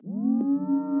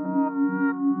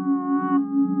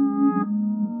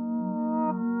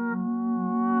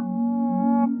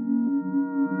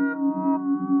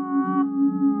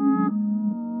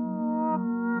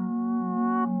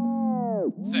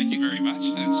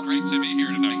great to be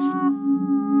here tonight.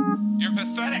 You're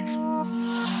pathetic.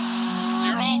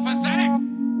 You're all pathetic.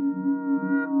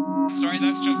 Sorry,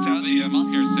 that's just how the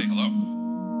Malkers say hello.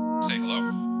 Say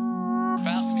hello.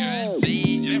 Parce que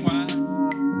c'est moi.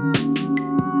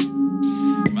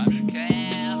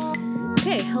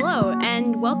 Okay, hello,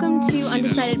 and welcome to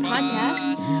Undecided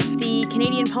Podcast, the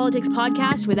Canadian politics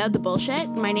podcast without the bullshit.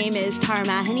 My name is Tara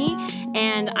Mahoney,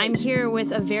 and I'm here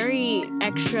with a very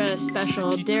extra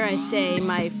special, dare I say,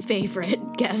 my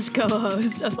favorite guest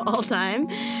co-host of all time.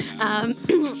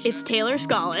 It's Taylor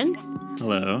Scollin.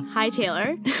 Hello. Hi,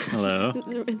 Taylor. Hello.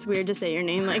 It's weird to say your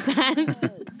name like that.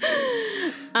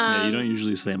 Yeah, you don't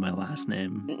usually say my last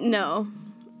name. No,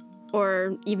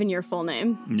 or even your full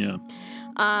name. Yeah.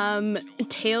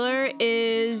 Taylor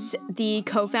is the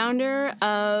co-founder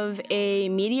of a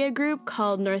media group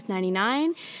called North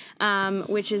 99,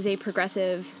 which is a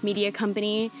progressive media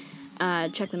company.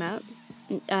 Check them out,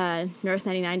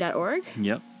 north99.org.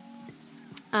 Yep.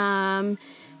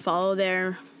 Follow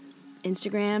their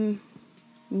Instagram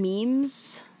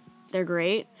memes. They're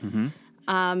great. Mm-hmm.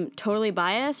 Totally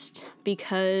biased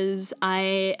because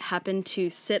I happen to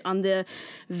sit on the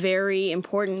very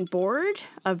important board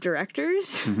of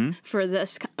directors for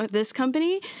this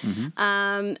company.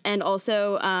 Mm-hmm. And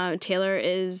also Taylor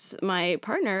is my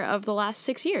partner of the last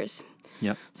 6 years.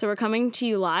 Yep. So we're coming to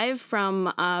you live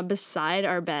from beside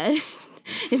our bed,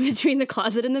 in between the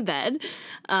closet and the bed,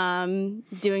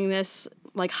 doing this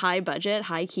like high budget,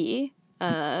 high key,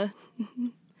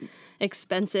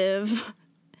 expensive.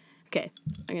 Okay,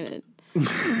 I'm gonna.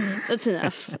 That's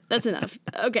enough. That's enough.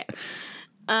 Okay.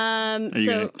 Are you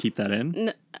gonna keep that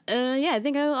in? Yeah, I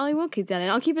think I will keep that in.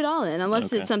 I'll keep it all in,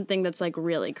 unless it's something that's like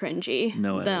really cringy.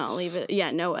 No edits. Then I'll leave it.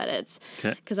 Yeah, no edits.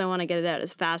 Okay. Because I want to get it out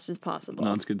as fast as possible.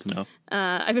 No, it's good to know.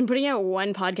 I've been putting out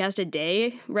one podcast a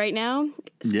day right now.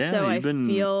 Yeah, so you've been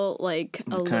feel like a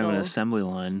kind little of an assembly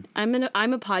line. I'm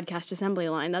a podcast assembly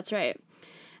line. That's right.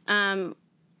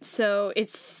 So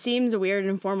it seems weird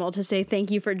and formal to say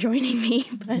thank you for joining me,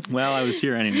 but Well, I was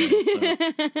here anyway.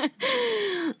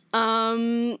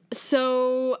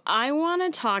 so I want to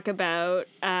talk about,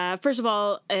 first of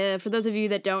all, for those of you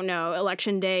that don't know,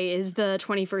 Election Day is the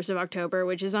 21st of October,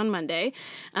 which is on Monday.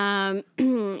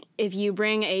 If you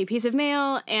bring a piece of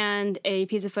mail and a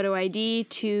piece of photo ID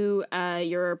to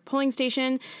your polling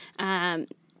station,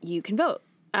 you can vote.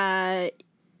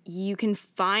 You can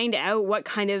find out what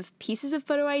kind of pieces of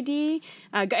photo ID,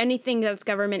 anything that's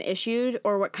government issued,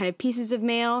 or what kind of pieces of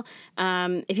mail.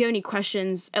 If you have any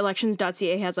questions,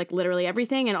 elections.ca has like literally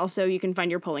everything, and also you can find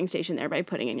your polling station there by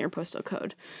putting in your postal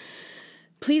code.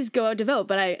 Please go out to vote,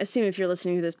 but I assume if you're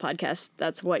listening to this podcast,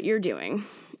 that's what you're doing.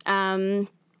 Taylor,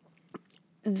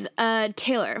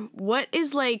 what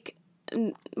is like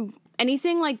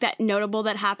anything like that notable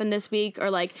that happened this week,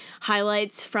 or like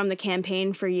highlights from the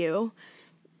campaign for you?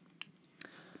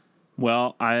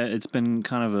 Well, it's been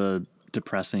kind of a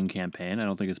depressing campaign. I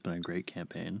don't think it's been a great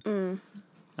campaign.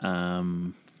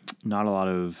 Not a lot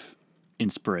of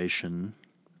inspiration,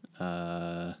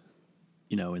 in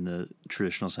the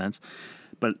traditional sense.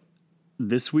 But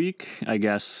this week, I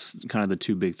guess, kind of the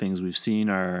two big things we've seen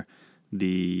are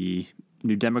the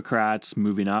New Democrats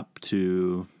moving up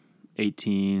to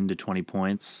 18 to 20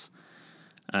 points,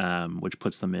 which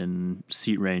puts them in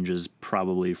seat ranges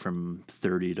probably from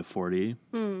 30 to 40.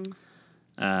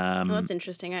 Well, that's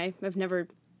interesting. I've never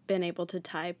been able to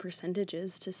tie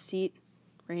percentages to seat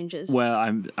ranges. Well,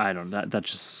 I don't.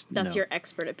 That's your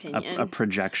expert opinion. A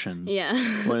projection. Yeah.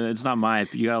 Well, it's not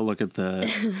you got to look at the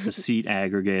seat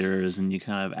aggregators and you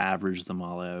kind of average them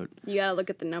all out. You got to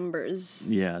look at the numbers.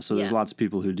 Yeah. So there's lots of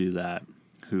people who do that.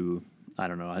 Who I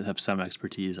don't know. I have some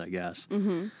expertise, I guess.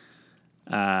 Mm-hmm.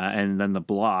 And then the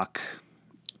Bloc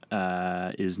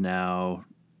is now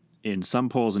in some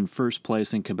polls in first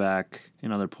place in Quebec,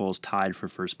 in other polls tied for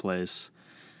first place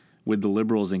with the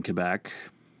Liberals in Quebec,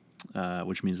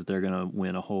 which means that they're going to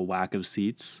win a whole whack of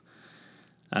seats.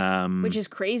 Which is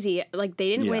crazy. Like, they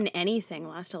didn't win anything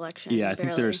last election. Yeah, I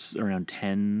think there's around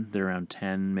 10. They're around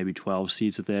 10, maybe 12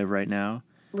 seats that they have right now.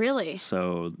 Really?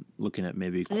 So looking at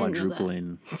maybe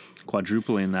quadrupling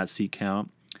that seat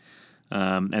count.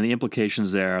 And the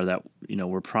implications there are that,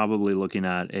 we're probably looking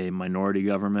at a minority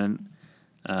government,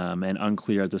 and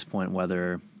unclear at this point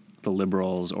whether the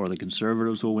Liberals or the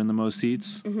Conservatives will win the most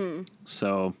seats. Mm-hmm.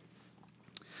 So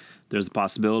there's the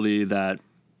possibility that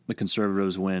the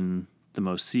Conservatives win the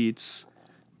most seats,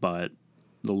 but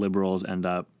the Liberals end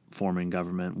up forming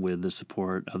government with the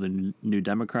support of the New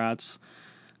Democrats.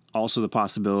 Also the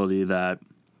possibility that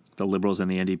the Liberals and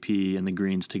the NDP and the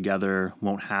Greens together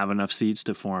won't have enough seats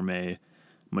to form a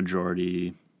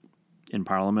majority in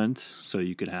Parliament. So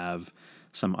you could have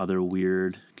some other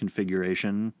weird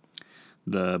configuration.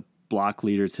 The Bloc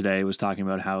leader today was talking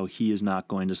about how he is not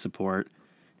going to support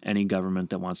any government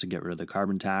that wants to get rid of the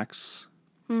carbon tax,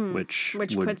 which would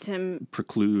puts him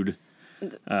preclude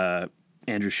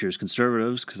Andrew Scheer's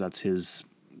Conservatives, because that's his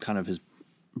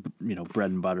bread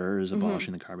and butter is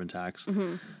abolishing the carbon tax.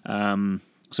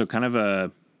 So kind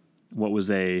of what was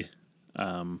a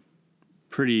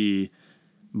pretty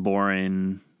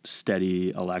boring,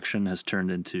 steady election has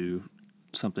turned into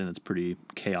something that's pretty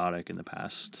chaotic in the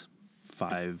past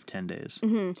 5-10 days.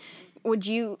 Would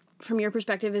you, from your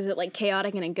perspective, is it like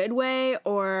chaotic in a good way,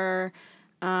 or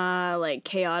like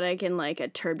chaotic in like a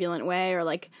turbulent way, or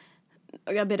like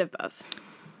a bit of both?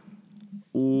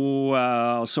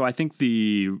 Well, so I think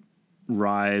the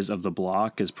rise of the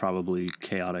Bloc is probably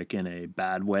chaotic in a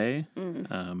bad way,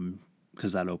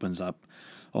 because that opens up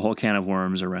a whole can of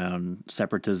worms around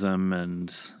separatism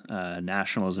and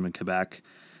nationalism in Quebec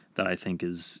that I think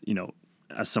is,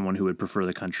 as someone who would prefer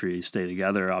the country stay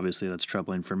together, obviously that's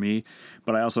troubling for me.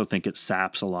 But I also think it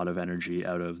saps a lot of energy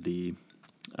out of the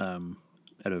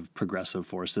out of progressive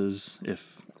forces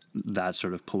if that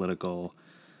sort of political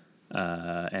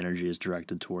energy is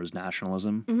directed towards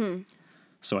nationalism.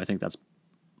 So I think that's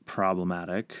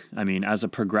problematic. I mean, as a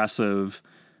progressive,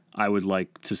 I would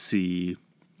like to see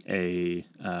a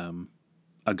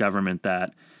government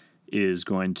that is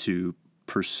going to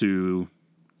pursue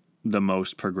the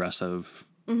most progressive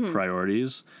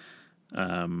priorities.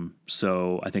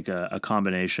 So I think a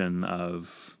combination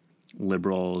of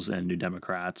Liberals and New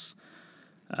Democrats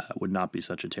would not be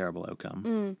such a terrible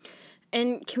outcome.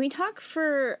 And can we talk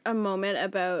for a moment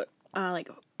about like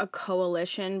a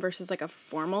coalition versus like a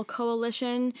formal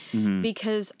coalition?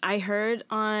 Because I heard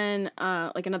on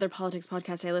like another politics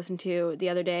podcast I listened to the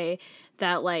other day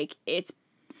that like it's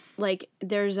like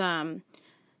there's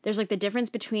like the difference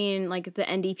between like the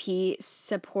NDP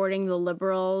supporting the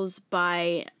Liberals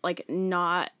by like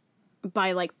not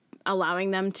by like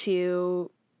allowing them to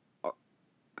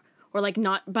or like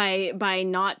not by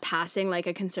not passing like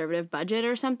a conservative budget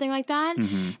or something like that.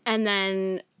 And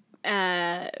then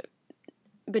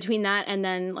between that and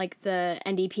then like the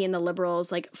NDP and the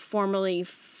Liberals like formally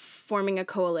forming a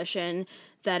coalition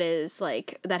that is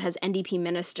like that has NDP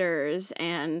ministers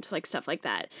and like stuff like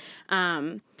that.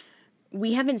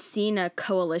 We haven't seen a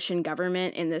coalition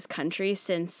government in this country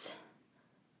since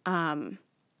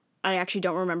I actually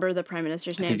don't remember the prime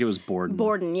minister's name. I think it was Borden.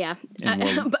 Borden, yeah.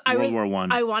 But World War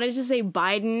I. I wanted to say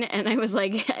Biden, and I was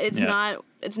like,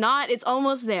 it's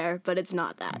almost there, but it's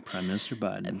not that. Prime Minister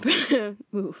Biden.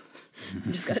 Ooh, I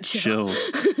just got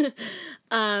chills.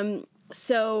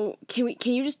 So can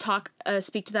you just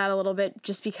speak to that a little bit,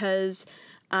 just because,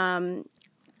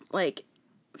 like,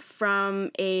 from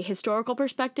a historical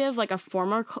perspective, like a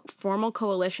formal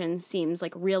coalition seems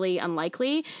like really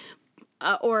unlikely.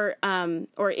 Or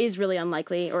is really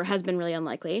unlikely, or has been really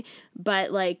unlikely.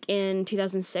 But like in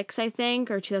 2006, I think,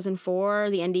 or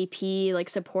 2004, the NDP like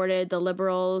supported the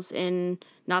Liberals in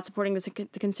not supporting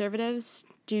the Conservatives.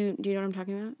 Do you know what I'm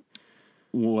talking about?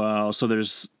 Well, so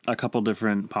there's a couple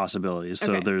different possibilities.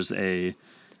 So there's an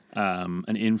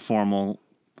informal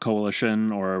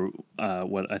coalition, or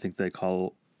what I think they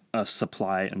call a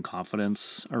supply and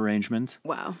confidence arrangement.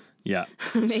 Wow. Yeah.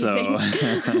 Amazing. So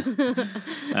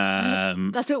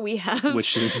that's what we have.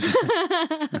 Which is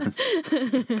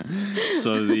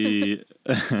so the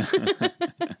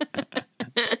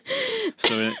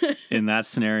so in that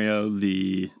scenario,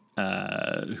 the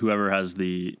whoever has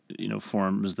the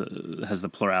has the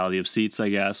plurality of seats, I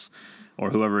guess,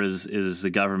 or whoever is the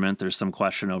government, there's some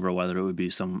question over whether it would be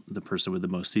the person with the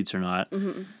most seats or not.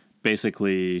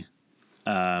 Basically,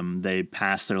 they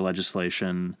pass their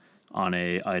legislation on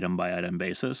a item-by-item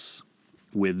basis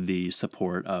with the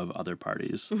support of other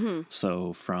parties.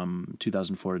 So from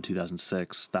 2004 to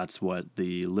 2006, that's what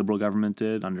the Liberal government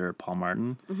did under Paul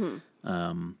Martin.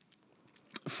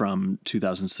 From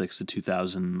 2006 to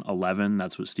 2011,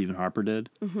 that's what Stephen Harper did.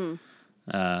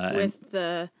 With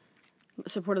the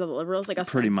support of the Liberals, like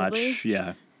ostensibly? Pretty much,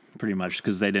 yeah. Pretty much,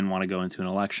 because they didn't want to go into an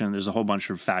election. There's a whole bunch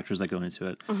of factors that go into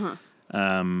it.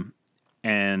 And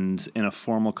in a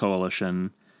formal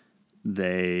coalition,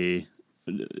 they,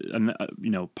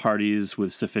 parties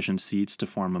with sufficient seats to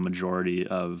form a majority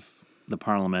of the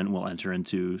parliament will enter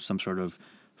into some sort of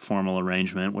formal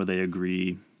arrangement where they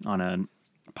agree on a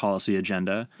policy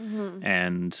agenda,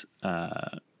 and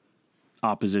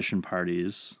opposition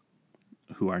parties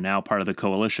who are now part of the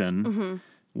coalition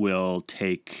will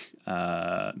take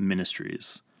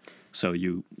ministries. So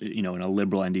in a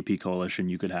Liberal NDP coalition,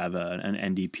 you could have an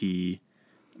NDP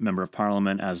member of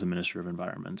parliament as the Minister of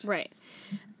Environment. Right.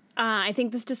 I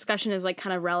think this discussion is like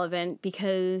kind of relevant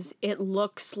because it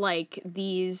looks like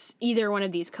either one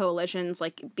of these coalitions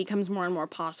like becomes more and more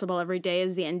possible every day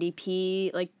as the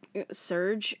NDP like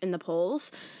surge in the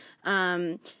polls.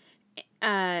 To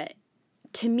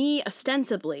me,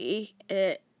 ostensibly,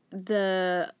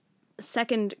 the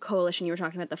second coalition you were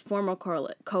talking about, the formal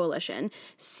coalition,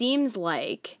 seems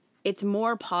like it's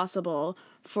more possible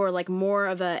for like more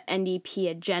of a NDP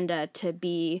agenda to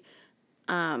be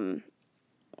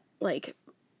like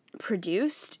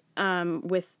produced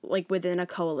with like within a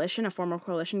coalition, a formal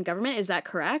coalition government. Is that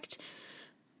correct?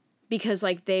 Because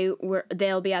like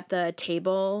they'll be at the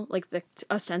table, like the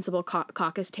ostensible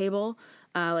caucus table,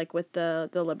 like with the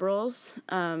Liberals.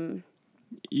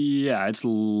 Yeah, it's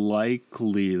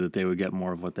likely that they would get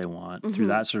more of what they want through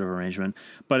that sort of arrangement,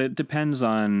 but it depends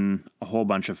on a whole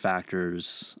bunch of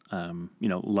factors.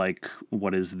 Like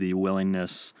what is the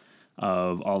willingness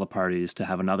of all the parties to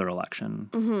have another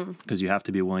election, because you have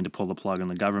to be willing to pull the plug on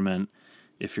the government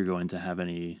if you're going to have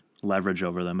any leverage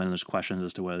over them. And there's questions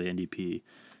as to whether the NDP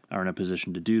are in a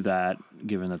position to do that,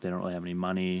 given that they don't really have any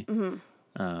money.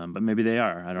 But maybe they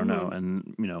are. I don't know.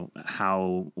 And,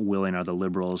 how willing are the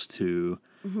Liberals to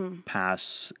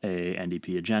pass a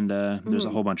NDP agenda? There's a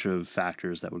whole bunch of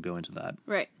factors that would go into that.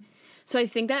 Right. So I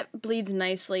think that bleeds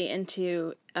nicely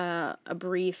into a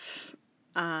brief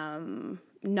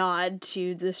nod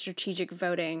to the strategic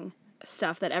voting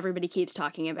stuff that everybody keeps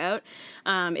talking about.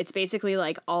 It's basically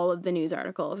like all of the news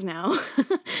articles now,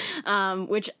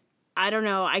 which I don't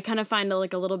know. I kind of find it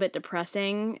like a little bit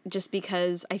depressing just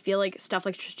because I feel like stuff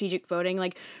like strategic voting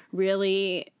like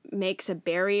really makes a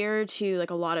barrier to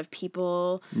like a lot of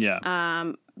people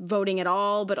voting at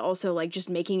all, but also like just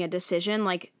making a decision.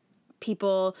 Like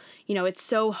people, it's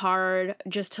so hard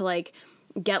just to like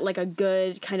get like a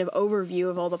good kind of overview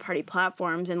of all the party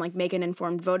platforms and like make an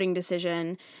informed voting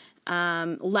decision,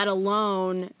 let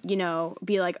alone,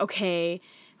 be like, okay,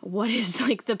 what is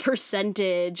like the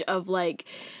percentage of like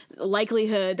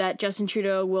likelihood that Justin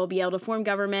Trudeau will be able to form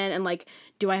government, and like,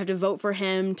 do I have to vote for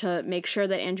him to make sure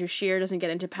that Andrew Scheer doesn't get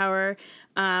into power?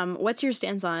 What's your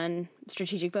stance on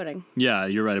strategic voting? Yeah,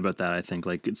 you're right about that. I think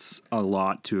like it's a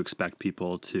lot to expect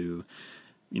people to,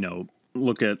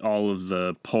 look at all of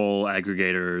the poll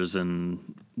aggregators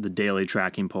and the daily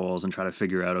tracking polls and try to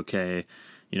figure out, okay,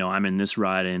 I'm in this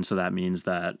riding, so that means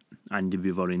that I need to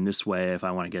be voting this way if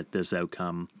I want to get this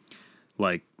outcome.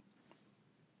 Like,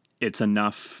 it's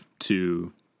enough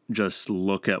to just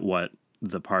look at what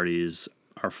the parties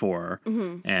are for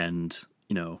and,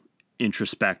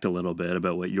 introspect a little bit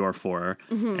about what you're for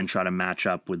and try to match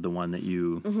up with the one that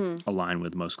you align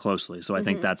with most closely. So I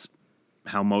think that's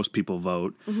how most people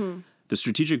vote. The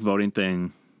strategic voting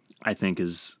thing, I think,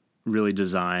 is really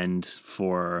designed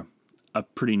for a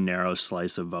pretty narrow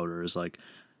slice of voters. Like,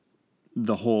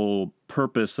 the whole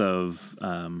purpose of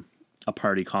a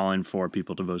party calling for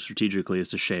people to vote strategically is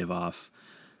to shave off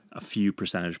a few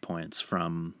percentage points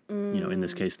from, in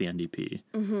this case, the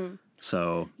NDP.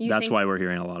 So that's why we're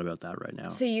hearing a lot about that right now.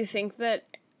 So you think that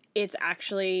it's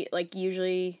actually like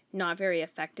usually not very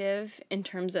effective in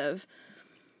terms of...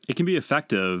 It can be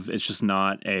effective. It's just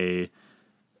not a,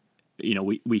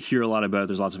 we hear a lot about it.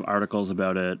 There's lots of articles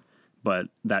about it, but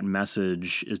that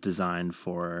message is designed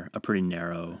for a pretty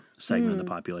narrow segment of the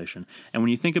population. And when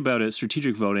you think about it,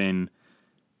 strategic voting,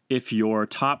 even if your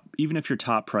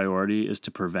top priority is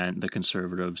to prevent the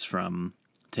Conservatives from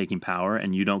taking power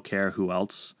and you don't care who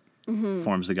else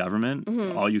forms the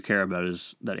government, all you care about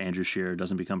is that Andrew Scheer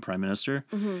doesn't become prime minister,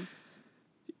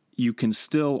 you can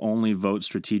still only vote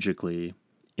strategically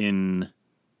in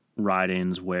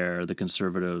ridings where the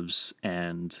Conservatives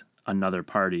and another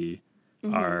party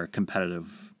are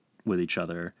competitive with each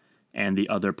other, and the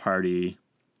other party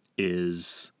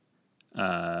is,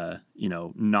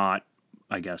 not,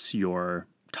 I guess, your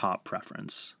top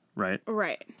preference, right?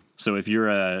 Right. So if you're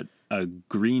a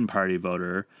Green Party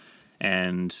voter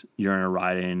and you're in a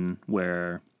riding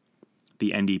where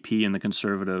the NDP and the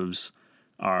Conservatives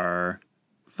are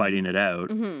fighting it out,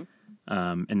 and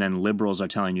then Liberals are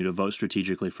telling you to vote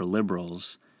strategically for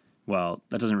Liberals, well,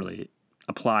 that doesn't really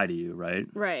apply to you, right?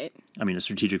 Right. I mean, a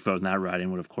strategic vote in that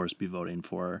riding would, of course, be voting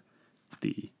for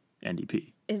the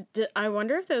NDP. I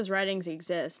wonder if those ridings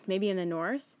exist, maybe in the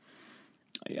north?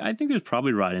 I think there's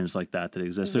probably ridings like that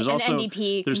exist. There's An also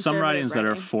NDP there's some ridings that are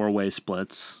riding. four-way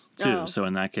splits too. Oh. So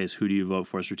in that case, who do you vote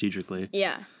for strategically?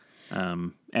 Yeah.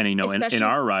 And in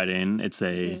our riding, it's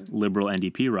a Liberal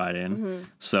NDP riding,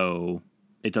 so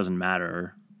it doesn't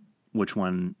matter which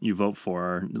one you vote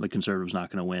for. The Conservative's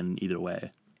not going to win either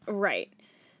way. Right.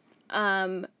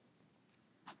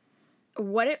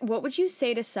 What would you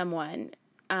say to someone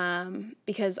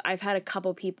because I've had a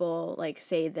couple people like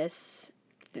say this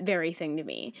very thing to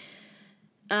me.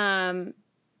 But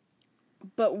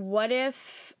what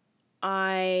if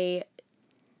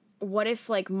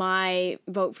like my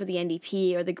vote for the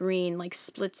NDP or the Green like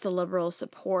splits the Liberal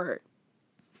support,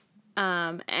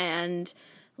 and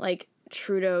like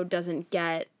Trudeau doesn't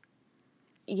get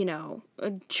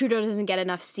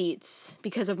enough seats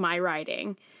because of my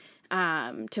riding,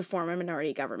 to form a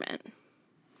minority government.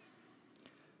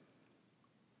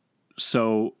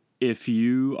 So if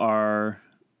you are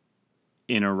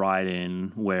in a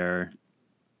riding where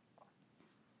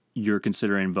you're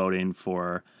considering voting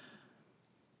for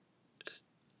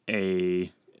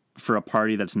a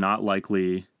party that's not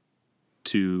likely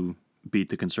to beat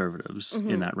the Conservatives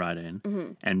in that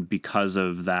riding, and because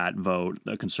of that vote,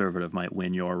 a Conservative might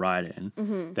win your riding,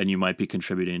 then you might be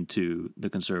contributing to the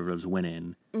Conservatives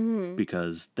winning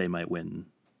because they might win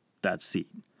that seat.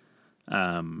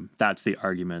 That's the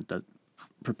argument that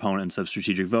proponents of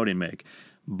strategic voting make.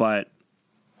 But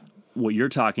what you're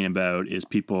talking about is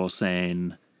people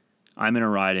saying, I'm in a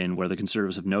riding where the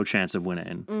Conservatives have no chance of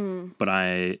winning, but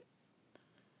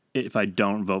if I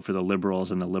don't vote for the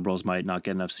Liberals, and the Liberals might not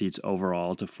get enough seats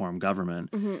overall to form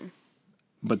government,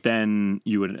 but then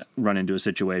you would run into a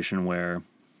situation where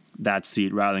that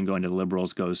seat, rather than going to the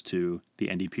Liberals, goes to the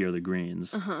NDP or the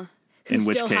Greens. Who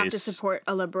still have to support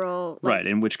a Liberal. Right,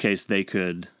 in which case they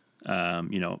could,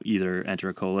 either enter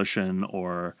a coalition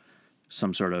or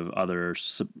some sort of other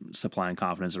supply and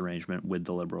confidence arrangement with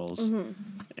the Liberals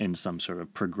in some sort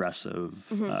of progressive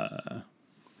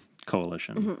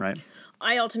coalition, right?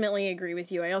 I ultimately agree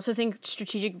with you. I also think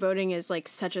strategic voting is like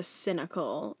such a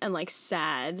cynical and like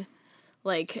sad,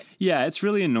 like... Yeah, it's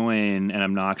really annoying and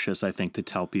obnoxious, I think, to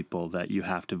tell people that you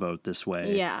have to vote this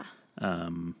way. Yeah.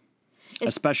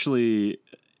 Especially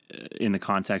in the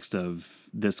context of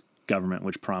this government,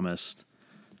 which promised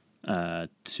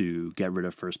to get rid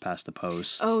of first past the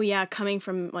post. Oh, yeah, coming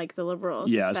from like the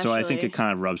Liberals. Yeah, especially. so I think it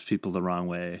kind of rubs people the wrong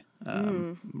way,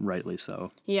 rightly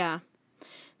so. Yeah,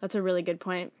 that's a really good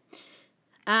point.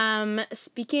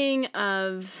 Speaking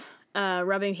of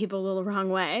rubbing people the wrong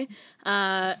way,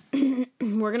 we're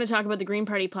going to talk about the Green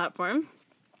Party platform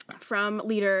from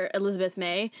leader Elizabeth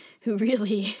May, who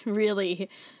really, really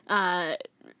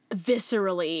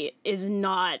viscerally is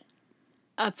not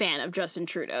a fan of Justin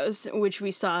Trudeau's, which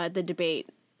we saw at the debate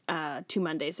 2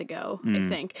 Mondays ago, I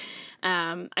think.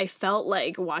 I felt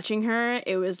like watching her,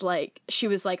 it was like, she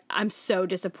was like, I'm so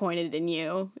disappointed in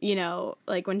you,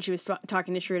 like when she was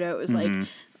talking to Trudeau, it was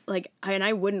like, and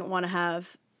I wouldn't want to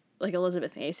have like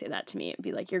Elizabeth May say that to me. It'd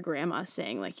be like your grandma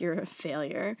saying like you're a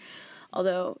failure.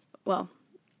 Although, well,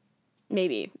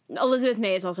 maybe Elizabeth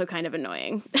May is also kind of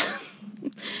annoying.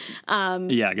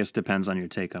 Yeah, I guess depends on your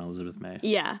take on Elizabeth May.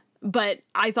 Yeah. But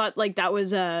I thought like that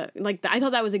was I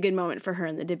thought that was a good moment for her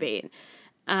in the debate.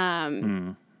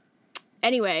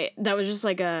 Anyway, that was just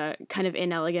like a kind of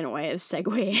inelegant way of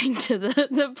segueing to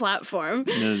the platform.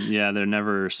 Yeah, they're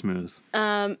never smooth.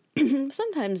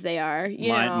 Sometimes they are.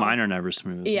 Mine are never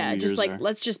smooth. Yeah, just like,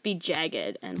 let's just be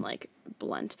jagged and like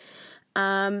blunt.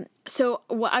 So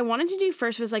what I wanted to do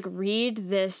first was like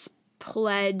read this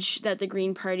pledge that the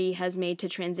Green Party has made to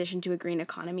transition to a green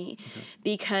economy,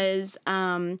 because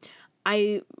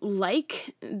I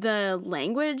like the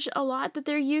language a lot that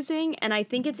they're using, and I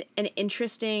think it's an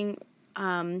interesting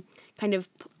kind of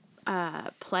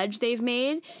pledge they've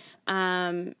made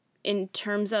in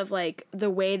terms of like the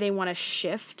way they want to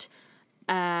shift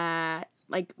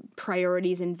like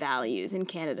priorities and values in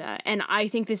Canada. And I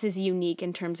think this is unique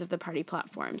in terms of the party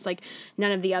platforms. Like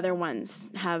none of the other ones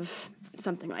have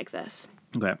something like this.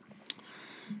 Okay.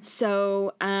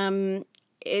 So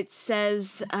it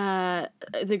says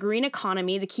the green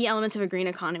economy, the key elements of a green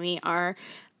economy are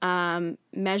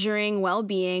measuring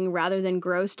well-being rather than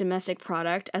gross domestic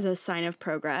product as a sign of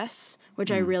progress,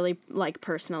 which I really like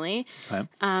personally. Okay.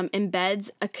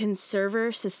 Embeds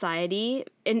conservative society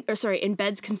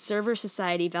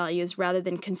values rather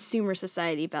than consumer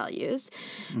society values.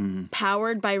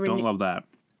 Powered by don't love that.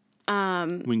 We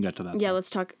can get to that. Yeah, let's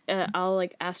talk. I'll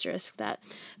like asterisk that.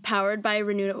 Powered by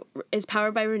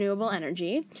renewable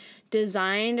energy,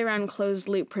 designed around closed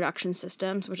loop production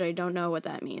systems, which I don't know what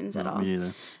that means at all. Me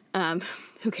either.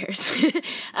 Who cares?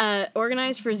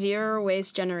 Organized for zero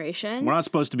waste generation. We're not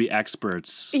supposed to be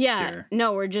experts. Yeah, here.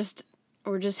 No, we're just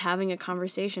having a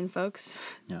conversation, folks.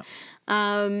 Yeah.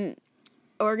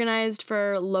 organized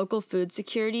for local food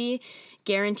security,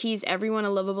 guarantees everyone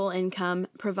a livable income,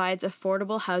 provides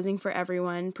affordable housing for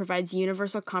everyone, provides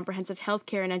universal comprehensive health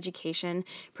care and education,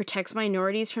 protects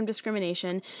minorities from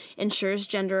discrimination, ensures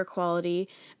gender equality,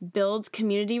 builds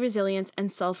community resilience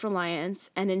and self-reliance,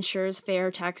 and ensures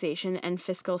fair taxation and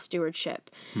fiscal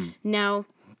stewardship. Now,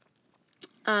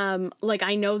 like,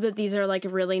 I know that these are, like,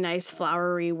 really nice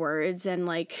flowery words, and,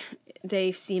 like,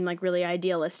 they seem, like, really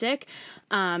idealistic,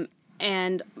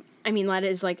 and I mean, that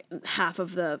is, like, half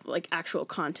of the, like, actual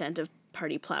content of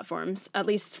party platforms, at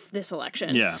least this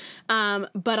election. Yeah.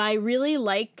 But I really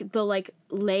like the, like,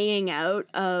 laying out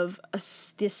of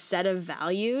this set of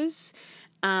values,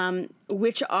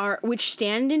 which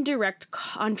stand in direct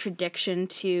contradiction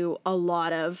to a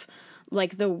lot of,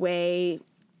 like, the way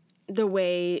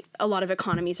a lot of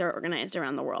economies are organized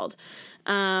around the world.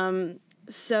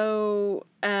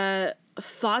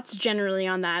 Thoughts generally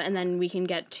on that, and then we can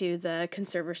get to the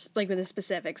conservers, like, with the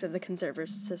specifics of the Conservative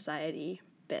Society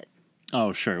bit.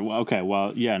 Oh, sure. Well, okay.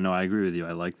 Well, yeah, no, I agree with you.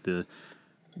 I like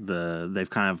they've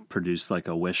kind of produced, like,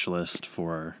 a wish list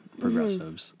for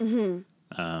progressives.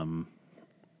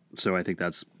 So I think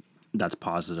that's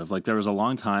positive. Like, there was a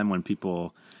long time when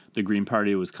the Green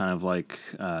Party was kind of like,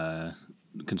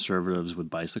 conservatives with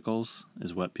bicycles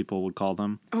is what people would call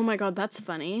them. Oh my God, that's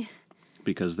funny.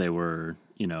 Because they were,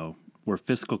 we're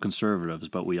fiscal conservatives,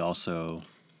 but we also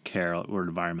we're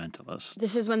environmentalists.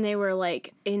 This is when they were,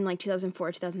 like, in, like,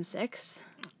 2004, 2006?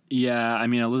 Yeah, I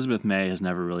mean, Elizabeth May has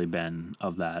never really been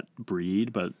of that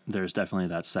breed, but there's definitely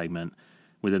that segment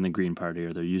within the Green Party,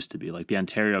 or there used to be. Like, the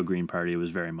Ontario Green Party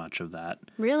was very much of that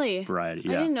Really? variety.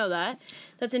 Yeah. I didn't know that.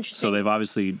 That's interesting. So they've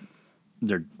obviously,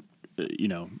 they're,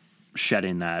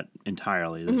 shedding that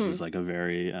entirely. This is, like, a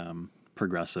very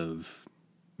progressive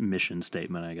mission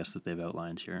statement, I guess, that they've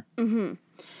outlined here.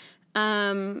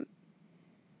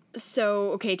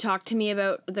 So, okay, talk to me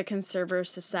about the Conservative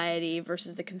Society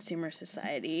versus the Consumer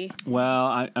Society.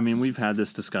 Well, I mean, we've had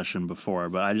this discussion before,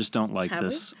 but I just don't like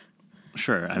this.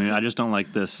 Sure. I mean, I just don't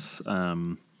like this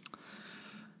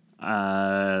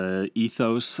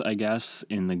ethos, I guess,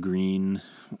 in the green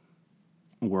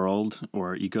world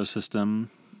or ecosystem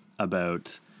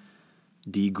about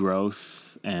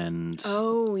degrowth and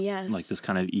like this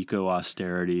kind of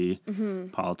eco-austerity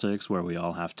politics where we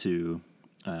all have to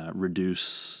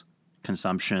reduce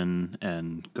consumption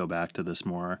and go back to this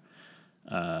more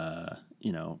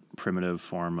primitive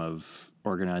form of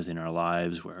organizing our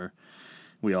lives where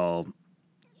we all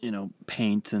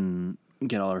paint and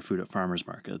get all our food at farmers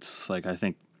markets. Like, I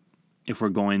think if we're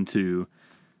going to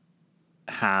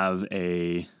have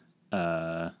a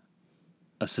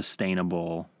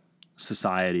sustainable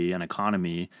society and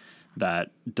economy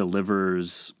that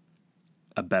delivers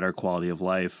a better quality of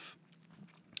life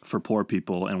for poor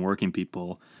people and working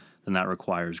people, then that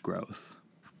requires growth.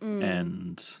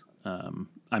 And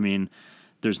I mean,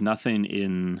 there's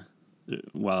nothing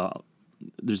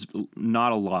there's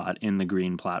not a lot in the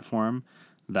Green platform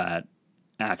that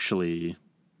actually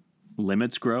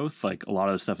limits growth. Like, a lot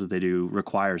of the stuff that they do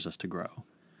requires us to grow.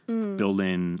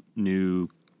 Building new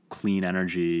clean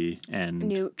energy and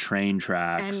new train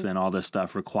tracks and all this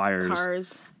stuff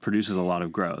produces a lot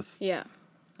of growth. Yeah.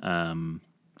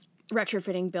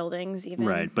 Retrofitting buildings even.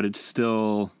 Right, but it's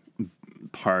still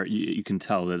part, you can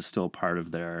tell that it's still part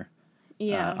of their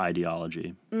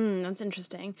ideology. That's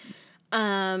interesting.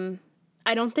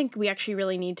 I don't think we actually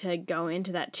really need to go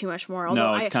into that too much more.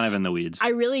 No, it's kind of in the weeds.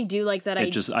 I really do like that.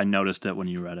 I noticed it when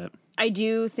you read it. I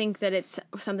do think that it's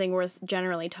something worth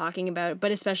generally talking about, but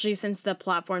especially since the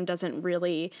platform doesn't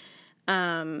really,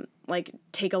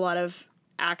 take a lot of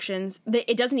actions.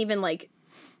 It doesn't even like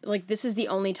this is the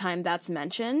only time that's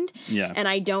mentioned. Yeah. And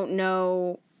I don't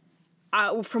know,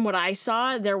 from what I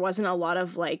saw, there wasn't a lot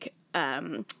of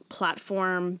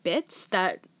platform bits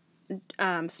that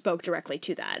spoke directly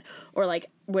to that or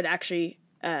would actually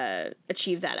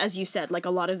achieve that. As you said,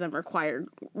 a lot of them require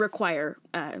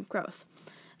growth.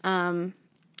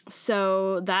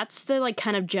 So that's the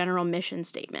kind of general mission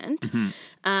statement.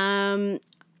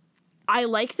 I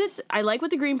like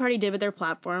what the Green Party did with their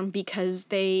platform because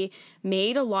they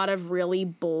made a lot of really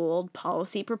bold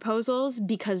policy proposals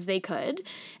because they could.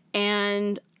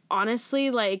 And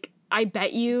honestly, I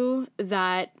bet you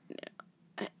that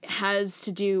has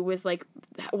to do with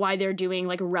why they're doing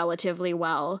relatively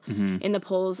well in the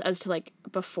polls as to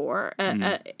before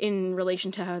in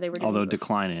relation to how they were doing. Although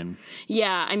declining.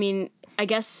 Yeah, I mean, I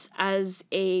guess as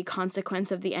a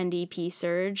consequence of the NDP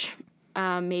surge,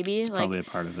 maybe. It's probably a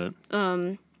part of it.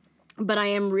 But I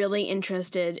am really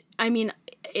interested. I mean,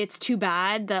 it's too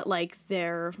bad that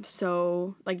they're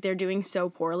so they're doing so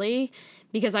poorly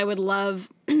because I would love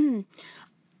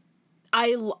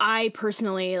I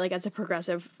personally, like, as a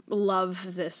progressive,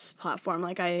 love this platform.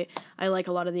 Like, I like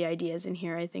a lot of the ideas in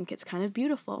here. I think it's kind of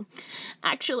beautiful,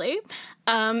 actually.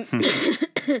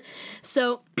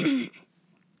 So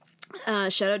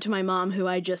shout out to my mom, who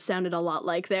I just sounded a lot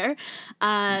like there.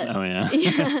 Oh yeah.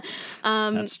 Yeah.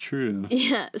 That's true.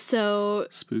 Yeah. So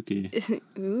Spooky.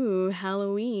 ooh,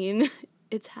 Halloween.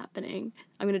 It's happening.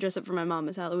 I'm going to dress up for my mom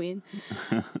as Halloween.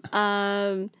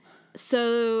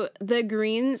 So the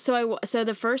green, so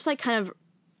the first, like, kind of,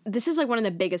 this is like one of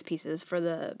the biggest pieces for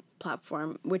the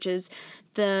platform, which is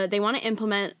they want to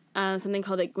implement something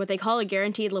called what they call a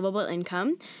guaranteed livable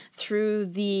income through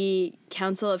the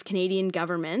Council of Canadian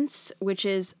Governments, which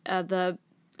is the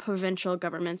provincial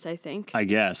governments, I think. I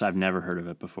guess. I've never heard of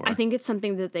it before. I think it's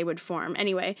something that they would form.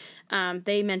 Anyway,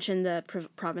 they mentioned the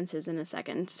provinces in a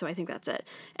second, so I think that's it.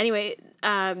 Anyway,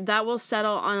 that will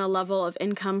settle on a level of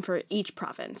income for each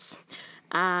province.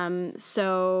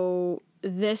 So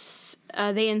this,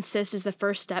 they insist, is the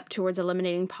first step towards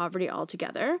eliminating poverty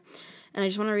altogether. And I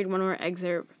just want to read one more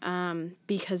excerpt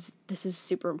because this is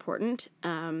super important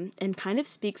and kind of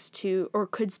speaks to, or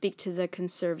could speak to, the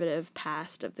conservative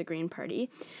past of the Green Party.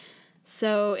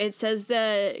 So it says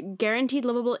the guaranteed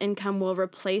livable income will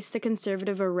replace the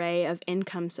conservative array of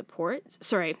income support.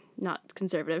 Sorry, not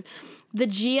conservative. The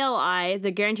GLI, the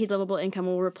guaranteed livable income,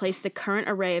 will replace the current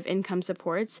array of income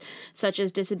supports, such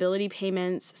as disability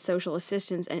payments, social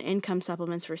assistance, and income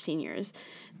supplements for seniors,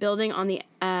 building on the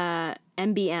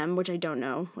MBM, which I don't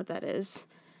know what that is.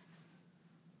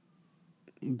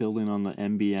 Building on the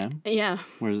MBM? Yeah.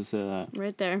 Where does it say that?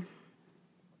 Right there.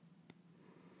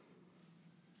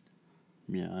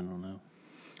 Yeah, I don't know.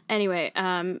 Anyway,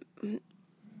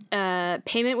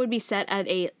 payment would be set at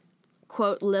a,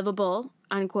 quote, livable,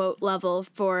 unquote, level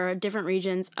for different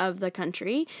regions of the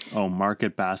country. Oh,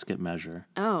 market basket measure.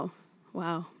 Oh,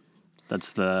 wow.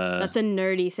 That's a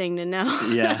nerdy thing to know.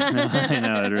 Yeah, no, I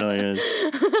know, it really is.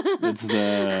 It's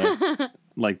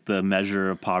the measure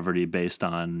of poverty based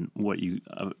on what you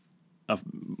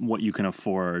can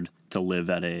afford to live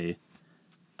at a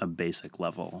basic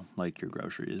level, like your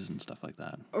groceries and stuff like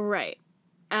that. Right.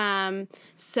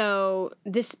 So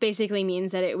this basically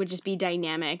means that it would just be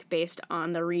dynamic based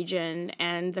on the region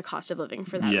and the cost of living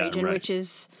for that region, right. Which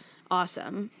is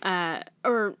awesome.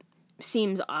 Or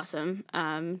seems awesome,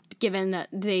 given that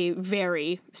they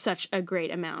vary such a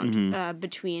great amount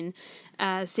between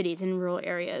cities and rural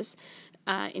areas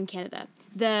in Canada.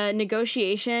 The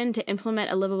negotiation to implement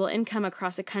a livable income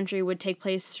across the country would take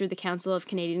place through the Council of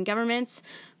Canadian Governments.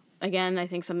 Again, I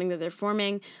think something that they're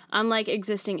forming. Unlike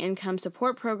existing income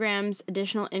support programs,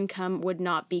 additional income would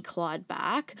not be clawed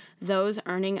back. Those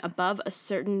earning above a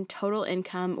certain total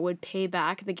income would pay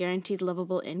back the guaranteed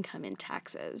livable income in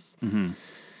taxes.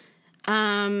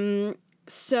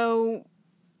 So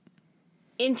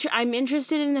I'm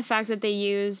interested in the fact that they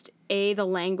used the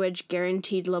language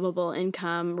guaranteed livable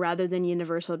income rather than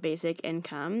universal basic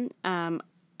income.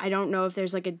 I don't know if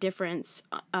there's like a difference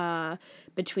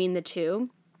between the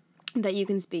two that you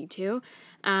can speak to.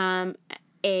 A,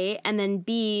 and then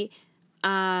B,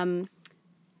 a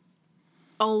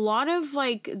lot of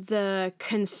like the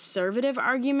conservative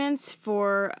arguments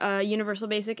for a universal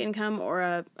basic income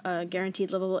or a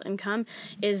guaranteed livable income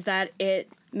is that it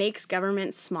makes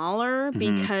government smaller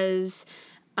because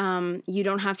you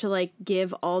don't have to like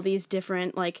give all these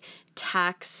different like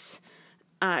tax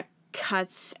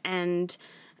cuts and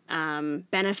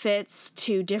benefits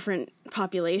to different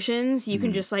populations. You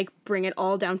can just like bring it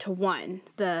all down to one,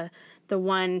 the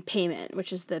one payment,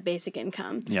 which is the basic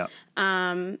income. Yeah.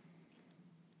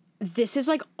 This is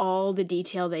like all the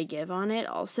detail they give on it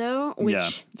also, which,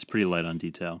 yeah, it's pretty light on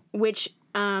detail. Which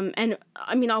and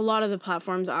I mean, a lot of the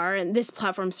platforms are, and this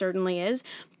platform certainly is,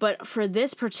 but for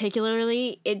this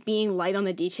particularly, it being light on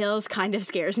the details kind of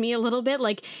scares me a little bit.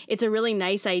 Like, it's a really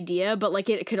nice idea, but like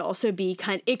it could also be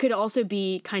kind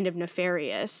of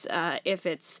nefarious if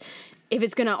it's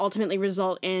going to ultimately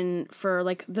result in, for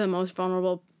like the most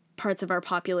vulnerable parts of our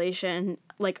population,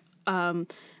 like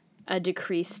a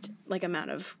decreased like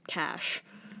amount of cash.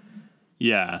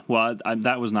 Yeah, well,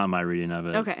 that was not my reading of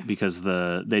it. Okay. Because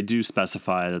they do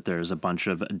specify that there's a bunch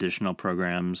of additional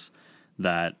programs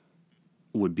that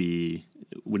would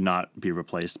not be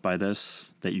replaced by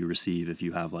this, that you receive if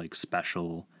you have like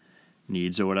special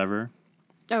needs or whatever.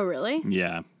 Oh, really?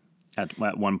 Yeah. At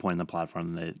one point in the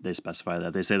platform, they specify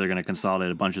that. They say they're going to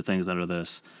consolidate a bunch of things under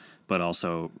this, but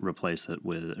also replace it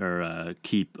with, or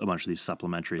keep a bunch of these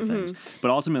supplementary things. But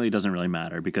ultimately, it doesn't really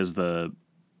matter because the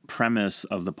premise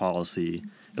of the policy,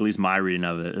 at least my reading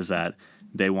of it, is that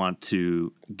they want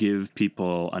to give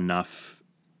people enough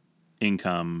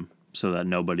income so that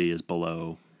nobody is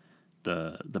below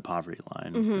the poverty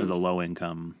line or the low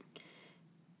income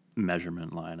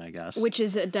measurement line, I guess. Which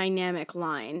is a dynamic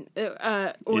line.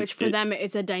 For them,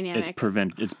 it's a dynamic.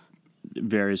 It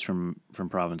varies from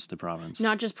province to province.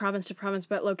 Not just province to province,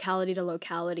 but locality to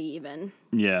locality even.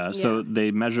 Yeah, so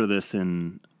they measure this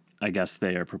in, I guess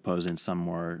they are proposing some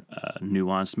more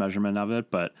nuanced measurement of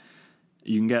it, but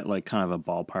you can get like kind of a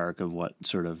ballpark of what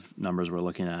sort of numbers we're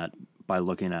looking at by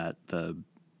looking at the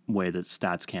way that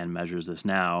StatsCan measures this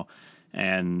now.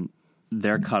 And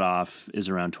their cutoff is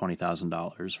around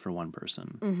 $20,000 for one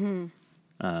person.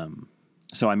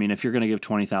 So, I mean, if you're going to give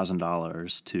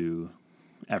 $20,000 to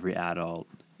every adult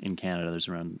in Canada, there's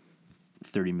around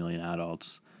 30 million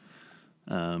adults.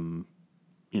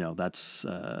 That's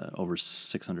over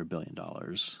 $600 billion,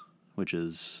 which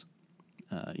is,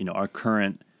 our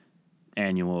current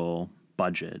annual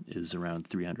budget is around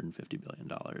 $350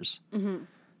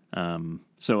 billion.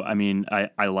 So, I mean,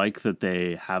 I like that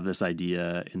they have this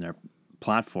idea in their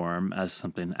platform as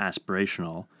something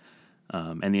aspirational.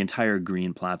 And the entire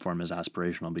green platform is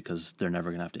aspirational because they're never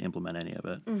going to have to implement any of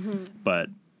it. But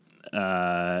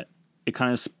it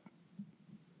kind of,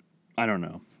 I don't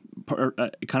know,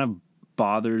 it kind of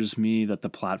bothers me that the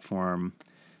platform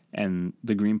and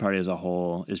the Green Party as a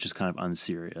whole is just kind of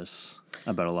unserious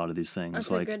about a lot of these things.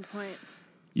 That's a good point.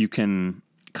 You can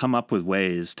come up with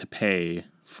ways to pay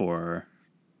for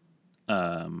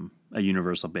a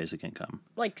universal basic income,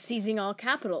 like seizing all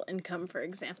capital income, for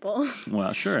example.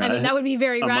 Well, sure. I mean, that would be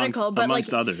very radical, but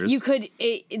amongst others, you could.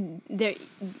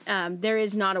 There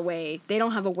is not a way. They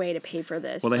don't have a way to pay for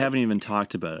this. Well, they haven't even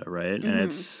talked about it, right? And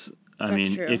it's. I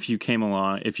mean, true. if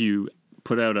you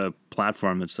put out a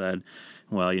platform that said,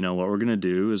 well, what we're going to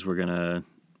do is we're going to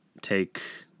take,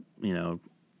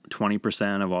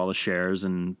 20% of all the shares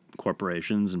in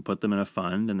corporations and put them in a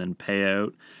fund and then pay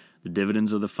out the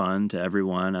dividends of the fund to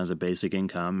everyone as a basic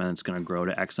income, and it's going to grow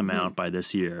to X amount by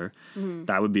this year.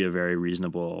 That would be a very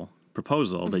reasonable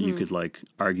proposal that you could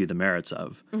argue the merits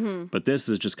of. But this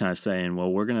is just kind of saying,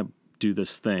 well, we're going to do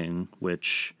this thing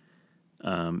which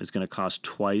is going to cost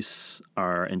twice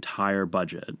our entire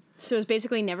budget. So it's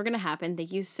basically never going to happen.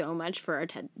 Thank you so much for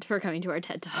coming to our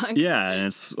TED Talk. Yeah, and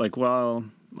it's like, well,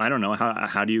 I don't know.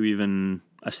 How do you even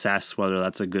assess whether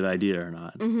that's a good idea or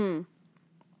not?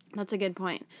 That's a good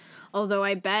point. Although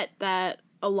I bet that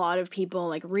a lot of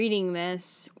people reading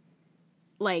this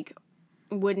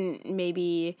wouldn't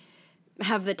maybe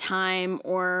have the time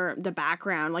or the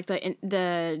background,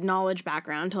 the knowledge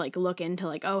background to look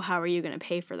into oh, how are you going to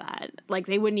pay for that?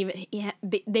 They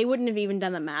wouldn't have even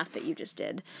done the math that you just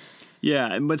did.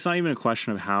 Yeah, but it's not even a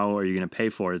question of how are you going to pay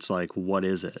for it. It's what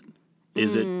is it?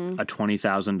 Is it a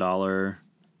 $20,000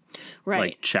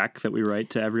 check that we write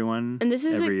to everyone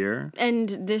every year? And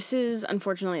this is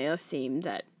unfortunately a theme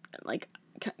that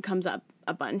comes up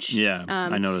a bunch. Yeah,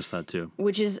 I noticed that too.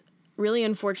 Which is really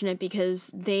unfortunate because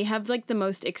they have the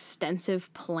most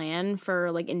extensive plan for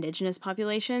indigenous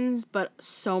populations, but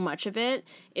so much of it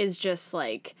is just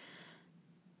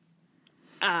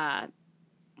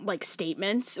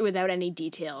statements without any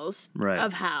details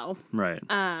of how. Right.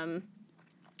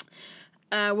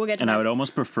 We'll get to and that. I would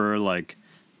almost prefer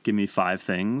give me 5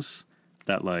 things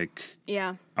that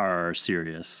are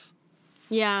serious.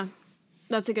 Yeah,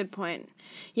 that's a good point.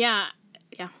 Yeah.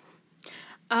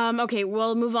 Okay,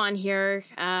 we'll move on here.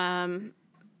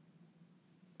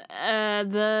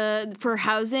 For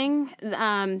housing,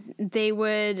 they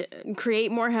would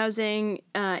create more housing,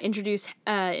 introduce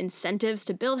incentives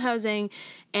to build housing,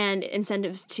 and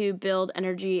incentives to build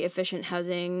energy efficient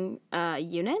housing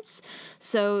units.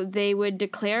 So they would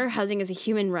declare housing as a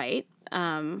human right,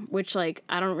 which I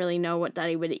don't really know what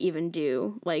that would even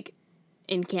do.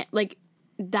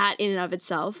 That in and of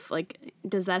itself,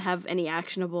 does that have any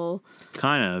actionable?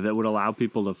 Kind of. It would allow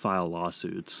people to file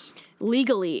lawsuits.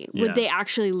 Legally. Yeah. Would they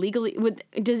actually legally,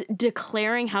 does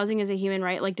declaring housing as a human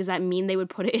right, does that mean they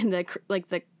would put it in the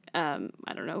I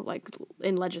don't know,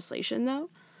 in legislation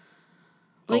though?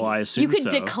 I assume you could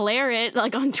declare it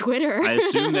on Twitter. I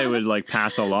assume they would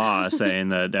pass a law saying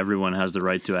that everyone has the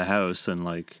right to a house, and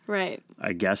right.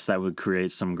 I guess that would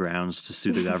create some grounds to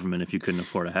sue the government if you couldn't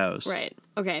afford a house. Right.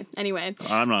 Okay. Anyway.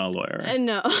 I'm not a lawyer.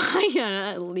 No,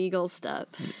 yeah, legal stuff.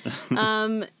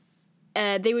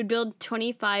 They would build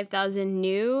 25,000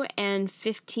 new and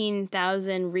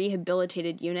 15,000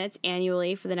 rehabilitated units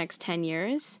annually for the next 10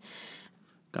 years.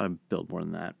 Gotta build more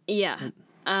than that. Yeah.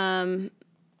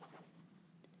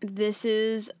 This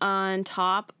is on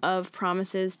top of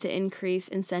promises to increase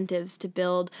incentives to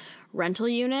build rental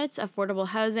units, affordable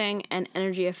housing, and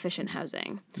energy-efficient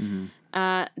housing.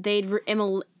 They'd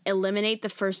eliminate the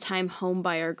first-time home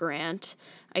buyer grant.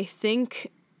 I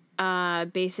think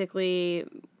basically,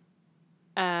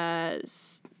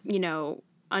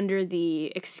 under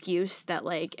the excuse that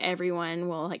like everyone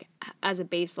will like as a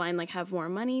baseline like have more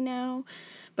money now,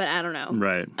 but I don't know.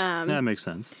 Right. That makes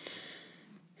sense.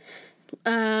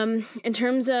 In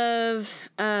terms of,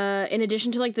 in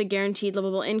addition to like the guaranteed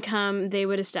livable income, they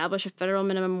would establish a federal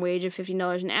minimum wage of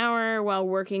 $15 an hour while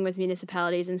working with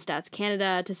municipalities and Stats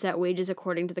Canada to set wages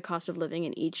according to the cost of living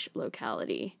in each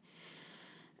locality.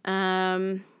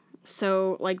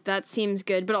 So like that seems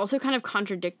good, but also kind of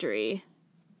contradictory.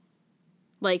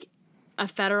 Like a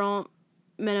federal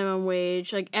minimum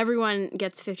wage, like everyone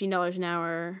gets $15 an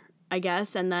hour, I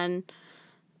guess, and then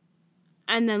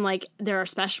like there are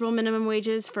special minimum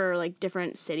wages for like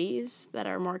different cities that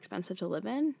are more expensive to live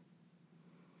in.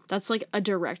 That's like a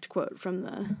direct quote from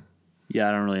the... Yeah,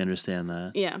 I don't really understand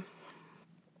that. Yeah.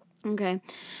 Okay,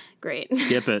 great.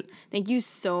 Skip it. Thank you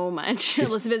so much,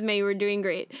 Elizabeth May. We're doing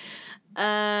great.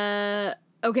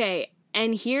 Okay,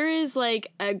 and here is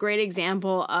like a great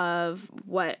example of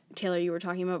what, Taylor, you were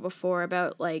talking about before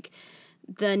about like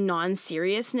the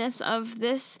non-seriousness of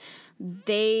this.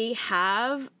 They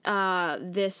have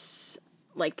this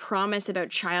like promise about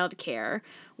childcare,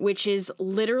 which is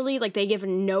literally like they give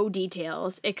no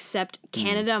details except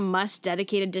Canada must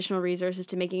dedicate additional resources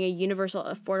to making a universal,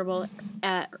 affordable,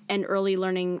 and early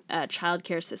learning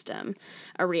childcare system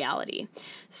a reality.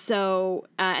 So,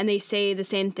 and they say the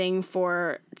same thing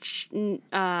for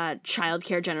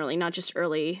childcare generally, not just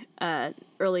early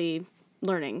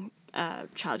learning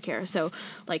childcare. So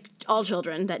like all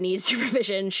children that need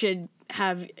supervision should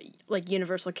have like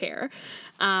universal care.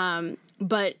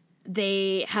 But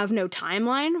they have no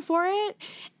timeline for it.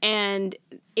 And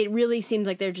it really seems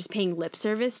like they're just paying lip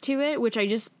service to it, which I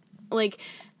just like,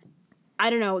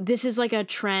 I don't know. This is like a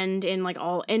trend in like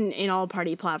all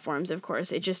party platforms, of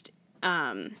course. It just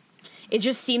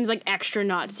seems like extra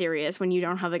not serious when you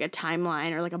don't have like a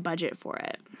timeline or like a budget for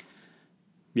it.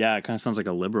 Yeah, it kind of sounds like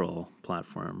a liberal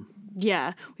platform.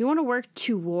 Yeah, we want to work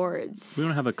towards. We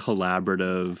want to have a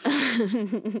collaborative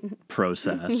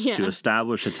process to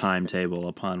establish a timetable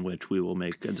upon which we will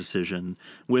make a decision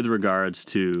with regards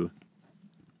to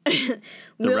the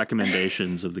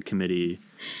recommendations of the committee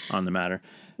on the matter.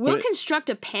 We'll construct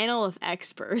a panel of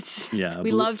experts. Yeah,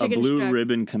 we love to construct blue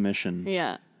ribbon commission.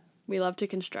 Yeah, we love to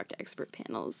construct expert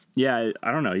panels. Yeah,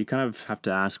 I don't know. You kind of have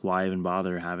to ask why even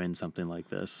bother having something like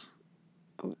this.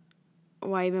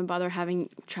 Why even bother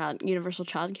having universal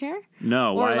childcare?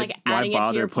 No, or why like why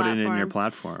bother putting it in your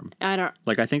platform? I don't.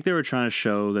 Like, I think they were trying to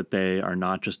show that they are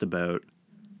not just about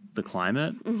the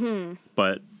climate,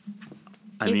 but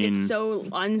I mean, it's so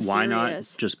unserious, why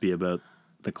not just be about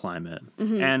the climate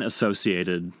and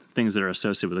associated things that are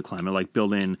associated with the climate, like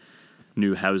building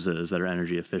new houses that are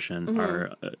energy efficient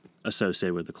are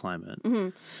associated with the climate.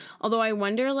 Although I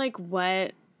wonder, like,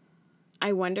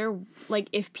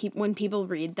 if when people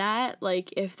read that,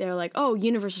 like, if they're like, oh,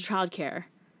 universal childcare,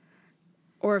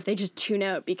 or if they just tune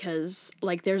out because,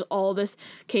 like, there's all this.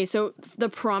 Okay, so the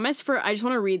promise for, I just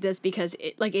want to read this because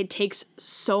it takes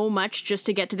so much just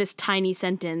to get to this tiny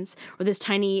sentence or this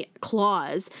tiny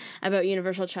clause about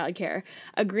universal childcare.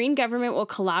 A green government will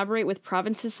collaborate with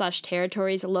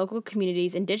provinces/territories, local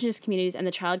communities, Indigenous communities, and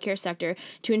the childcare sector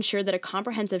to ensure that a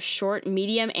comprehensive short,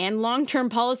 medium, and long-term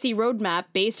policy roadmap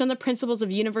based on the principles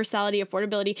of universality,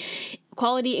 affordability,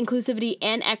 quality, inclusivity,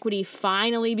 and equity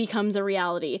finally becomes a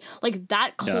reality. Like,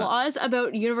 that clause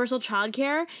about universal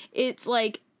childcare, it's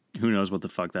like... Who knows what the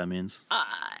fuck that means?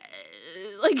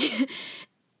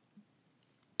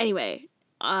 Anyway,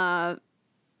 like,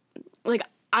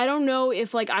 I don't know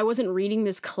if, like, I wasn't reading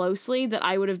this closely that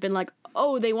I would have been like,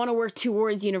 oh, they want to work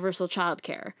towards universal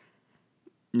childcare.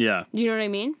 Yeah. Do you know what I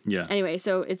mean? Yeah. Anyway,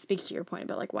 so it speaks to your point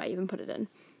about, like, why even put it in.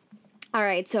 All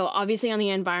right, so obviously on the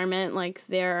environment, like,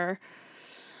 this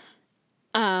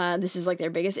is like their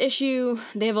biggest issue.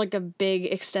 They have like a big,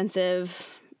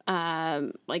 extensive,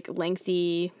 like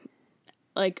lengthy,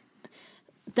 like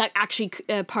that actually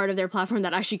part of their platform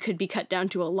that actually could be cut down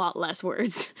to a lot less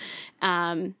words.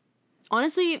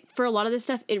 Honestly, for a lot of this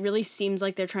stuff, it really seems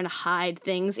like they're trying to hide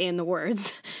things in the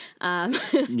words.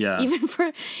 Yeah. Even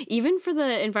for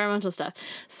the environmental stuff.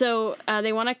 So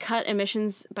they want to cut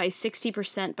emissions by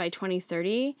 60% by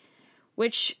 2030,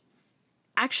 which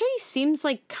actually seems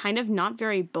like kind of not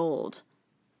very bold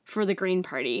for the Green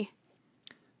Party.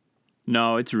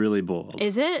 No, it's really bold.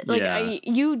 Is it? Like, yeah.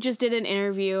 You just did an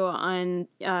interview on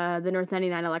the North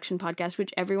 99 election podcast,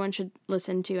 which everyone should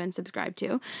listen to and subscribe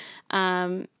to,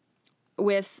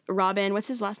 with Robin, what's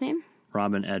his last name?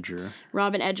 Robin Edger.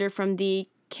 Robin Edger from the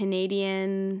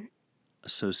Canadian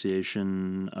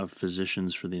Association of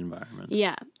Physicians for the Environment.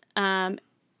 Yeah.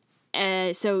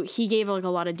 So he gave like a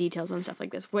lot of details on stuff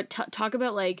like this. What talk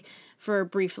about like for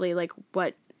briefly like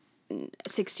what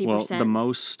 60%. Well,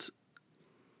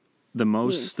 the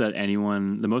most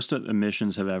that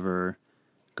emissions have ever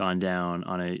gone down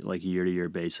on a like year-to-year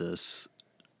basis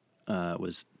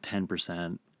was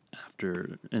 10%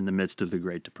 in the midst of the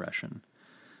Great Depression.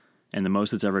 And the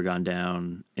most that's ever gone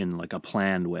down in like a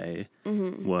planned way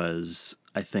was,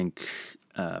 I think,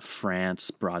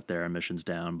 France brought their emissions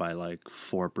down by like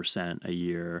 4% a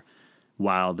year,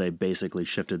 while they basically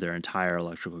shifted their entire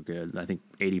electrical grid, I think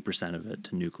 80% of it,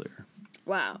 to nuclear.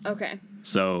 Wow. Okay.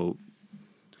 So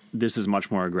this is much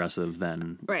more aggressive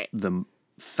than the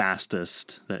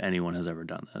fastest that anyone has ever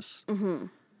done this. Mm-hmm.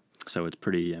 So it's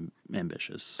pretty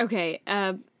ambitious. Okay.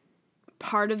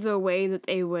 Part of the way that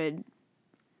they would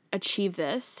achieve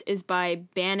this is by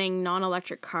banning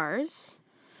non-electric cars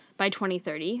by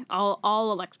 2030. All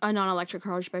non-electric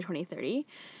cars by 2030.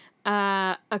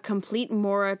 A complete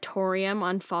moratorium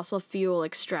on fossil fuel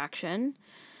extraction.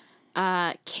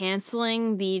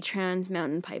 Canceling the Trans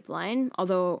Mountain Pipeline,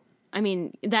 although, I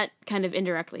mean, that kind of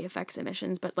indirectly affects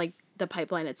emissions, but, like, the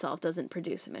pipeline itself doesn't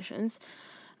produce emissions.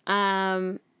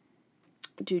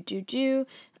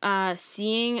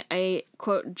 Seeing a,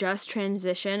 quote, just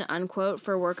transition, unquote,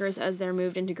 for workers as they're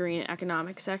moved into green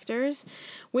economic sectors,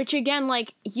 which, again,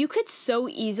 like, you could so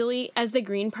easily, as the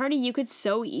Green Party, you could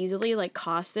so easily, like,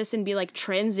 cost this and be, like,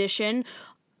 transition,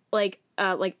 like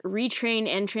retrain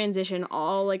and transition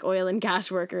all like oil and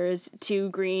gas workers to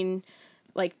green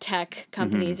like tech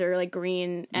companies or like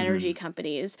green energy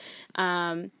companies,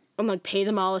 and like pay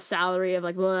them all a salary of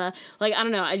like blah, like I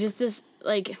don't know. I just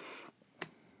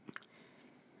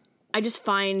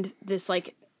find this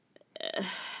like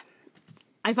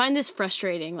I find this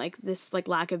frustrating, like this like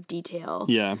lack of detail.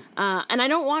 Yeah. And I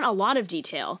don't want a lot of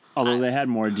detail. Although they had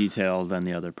more detail than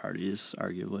the other parties,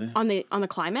 arguably. On the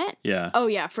climate? Yeah. Oh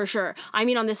yeah, for sure. I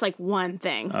mean on this like one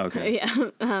thing. Okay.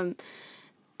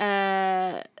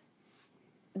 Yeah.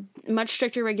 Much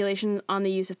stricter regulation on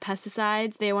the use of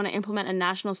pesticides. They want to implement a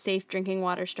national safe drinking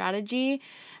water strategy.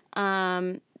 They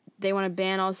want to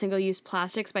ban all single-use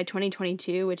plastics by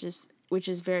 2022, which is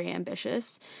very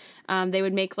ambitious. They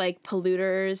would make like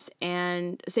polluters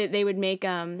and so they would make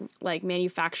like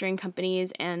manufacturing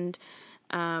companies and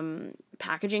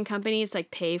packaging companies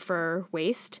like pay for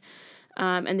waste.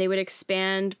 And they would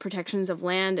expand protections of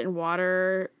land and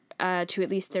water to at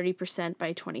least 30%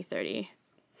 by 2030.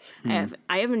 I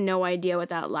have no idea what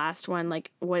that last one, like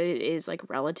what it is like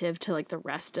relative to like the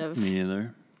rest of. Me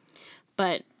neither.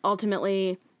 But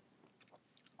ultimately,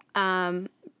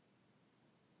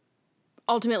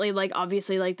 like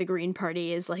obviously like the Green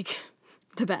Party is like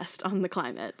the best on the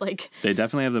climate. Like they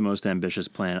definitely have the most ambitious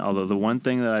plan. Although the one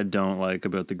thing that I don't like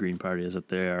about the Green Party is that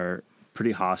they are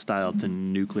pretty hostile to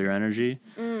nuclear energy,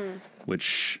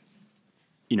 which,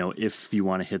 you know, if you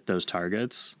want to hit those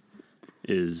targets,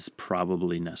 is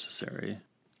probably necessary.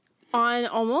 On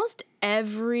almost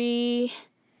every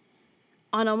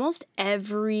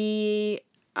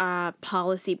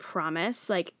policy promise,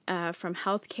 like from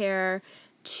healthcare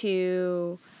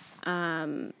to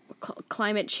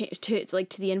climate change to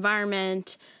the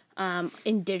environment,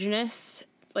 indigenous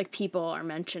like people are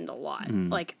mentioned a lot,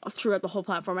 like throughout the whole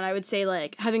platform. And I would say,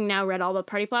 like, having now read all the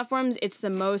party platforms, it's the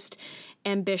most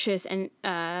ambitious and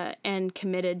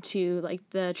committed to like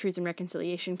the Truth and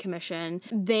Reconciliation Commission.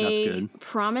 They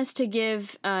promise to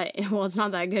give well, it's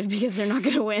not that good because they're not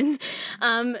going to win.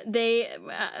 They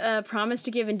promise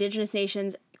to give Indigenous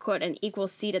nations, quote, an equal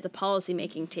seat at the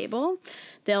policy-making table.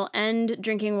 They'll end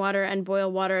drinking water and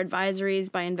boil water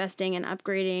advisories by investing and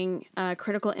upgrading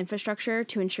critical infrastructure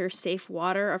to ensure safe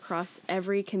water across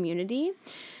every community.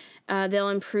 They'll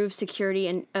improve security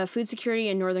and food security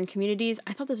in northern communities.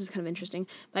 I thought this was kind of interesting.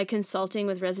 By consulting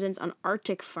with residents on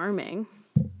Arctic farming.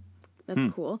 That's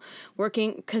cool.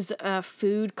 Working, because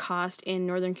food cost in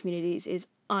northern communities is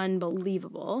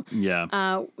unbelievable.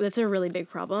 Yeah. That's a really big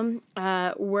problem.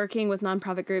 Working with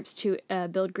nonprofit groups to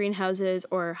build greenhouses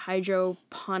or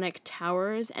hydroponic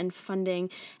towers and funding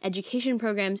education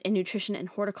programs in nutrition and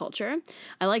horticulture.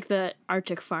 I like the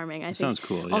Arctic farming. I think sounds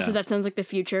cool. Yeah. Also, that sounds like the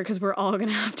future because we're all going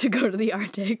to have to go to the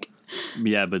Arctic.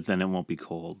 Yeah, but then it won't be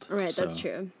cold. Right, so. That's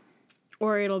true.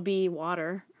 Or it'll be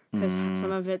water because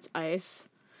some of it's ice.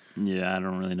 Yeah, I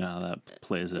don't really know how that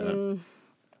plays out.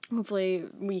 Hopefully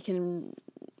we can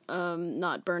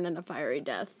not burn in a fiery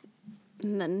death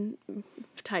and then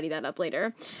tidy that up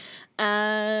later.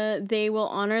 They will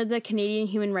honor the Canadian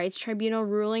Human Rights Tribunal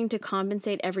ruling to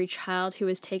compensate every child who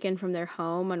was taken from their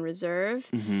home on reserve.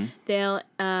 They'll,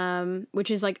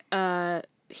 which is like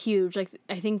huge. Like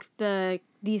I think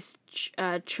these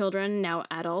children, now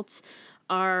adults,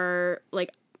 are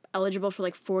like eligible for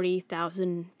like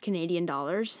 40,000 Canadian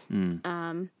dollars.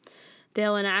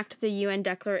 They'll enact the UN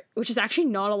Declaration, which is actually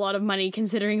not a lot of money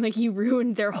considering like you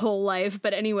ruined their whole life.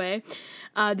 But anyway,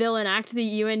 they'll enact the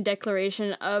UN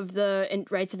Declaration of the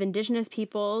Rights of Indigenous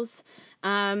Peoples.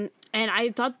 And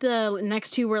I thought the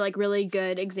next two were like really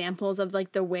good examples of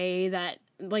like the way that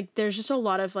like there's just a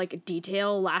lot of like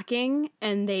detail lacking,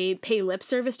 and they pay lip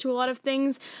service to a lot of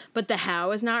things, but the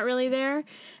how is not really there.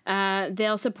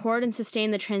 They'll support and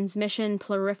sustain the transmission,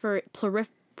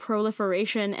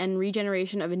 proliferation and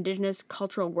regeneration of Indigenous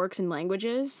cultural works and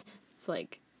languages. It's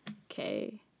like,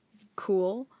 okay,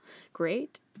 cool,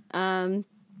 great.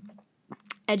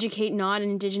 Educate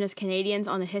non-Indigenous Canadians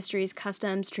on the histories,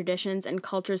 customs, traditions, and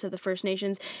cultures of the First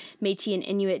Nations, Métis, and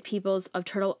Inuit peoples of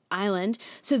Turtle Island.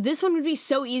 So this one would be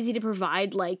so easy to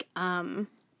provide, like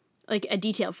a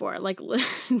detail for. Like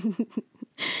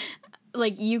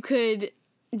you could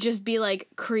just be like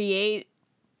create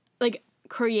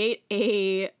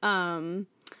a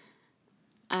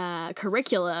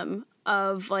curriculum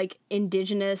of like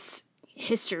Indigenous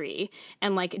history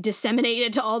and like disseminate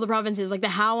it to all the provinces. Like the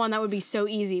how on that would be so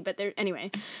easy, but there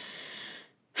anyway.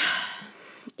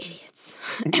 Idiots.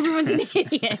 Everyone's an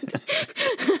idiot.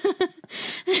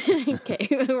 Okay,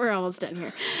 we're almost done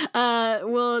here.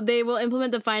 They will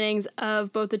implement the findings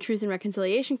of both the Truth and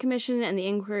Reconciliation Commission and the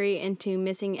inquiry into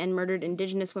missing and murdered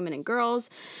Indigenous women and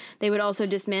girls. They would also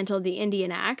dismantle the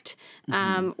Indian Act,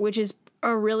 which is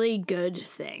a really good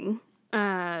thing.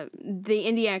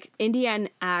 The Indian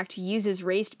Act uses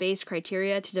race-based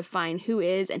criteria to define who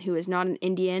is and who is not an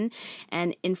Indian,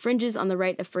 and infringes on the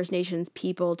right of First Nations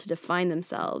people to define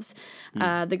themselves.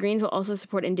 The Greens will also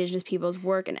support Indigenous people's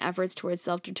work and efforts towards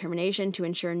self-determination to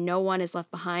ensure no one is left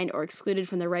behind or excluded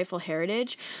from their rightful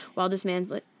heritage, while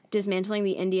dismantling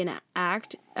the Indian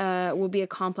Act will be a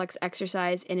complex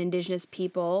exercise in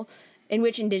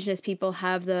which Indigenous people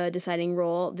have the deciding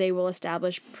role. They will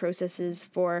establish processes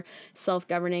for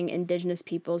self-governing Indigenous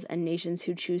peoples and nations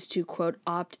who choose to, quote,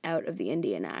 opt out of the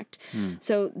Indian Act.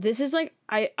 So this is like,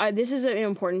 this is an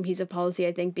important piece of policy,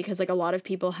 I think, because like a lot of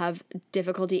people have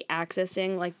difficulty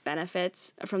accessing like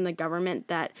benefits from the government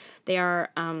that they have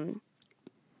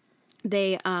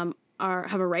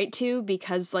a right to,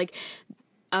 because like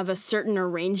of a certain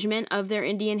arrangement of their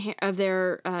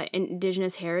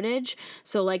Indigenous heritage.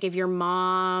 So like if your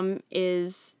mom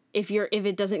is, if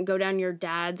it doesn't go down your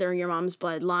dad's or your mom's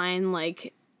bloodline,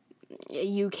 like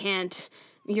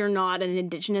you're not an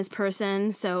Indigenous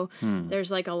person. So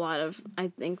there's like a lot of,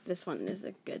 I think this one is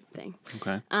a good thing.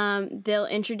 Okay. They'll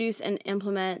introduce and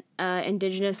implement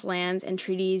Indigenous Lands and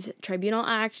Treaties Tribunal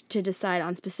Act to decide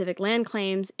on specific land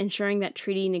claims, ensuring that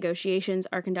treaty negotiations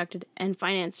are conducted and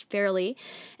financed fairly,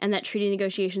 and that treaty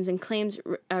negotiations and claims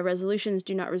resolutions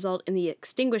do not result in the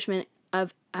extinguishment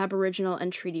of Aboriginal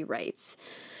and treaty rights.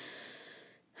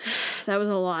 That was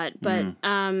a lot, but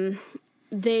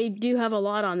they do have a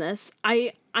lot on this.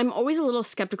 I'm always a little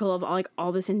skeptical of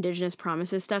all this Indigenous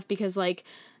promises stuff, because like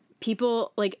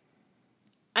people like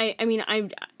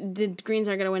the Greens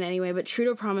aren't going to win anyway, but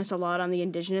Trudeau promised a lot on the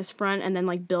Indigenous front and then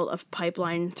like built a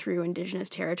pipeline through Indigenous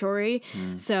territory.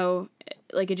 So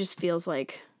like it just feels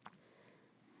like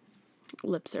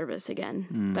lip service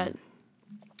again. But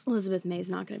Elizabeth May's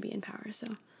not going to be in power, so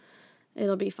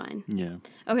it'll be fine. Yeah.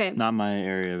 Okay. Not my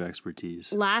area of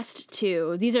expertise. Last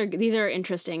two. These are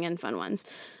interesting and fun ones.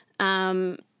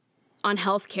 On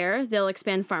healthcare, they'll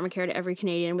expand pharmacare to every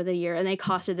Canadian within a year, and they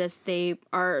costed this. They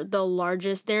are the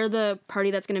largest. They're the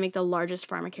party that's going to make the largest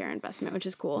pharmacare investment, which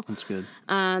is cool. That's good.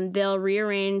 They'll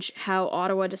rearrange how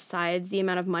Ottawa decides the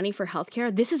amount of money for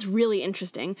healthcare. This is really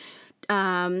interesting.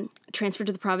 Transferred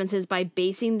to the provinces by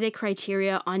basing the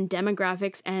criteria on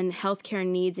demographics and healthcare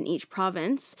needs in each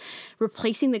province,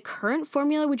 replacing the current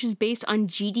formula, which is based on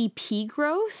GDP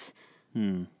growth,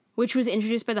 which was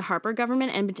introduced by the Harper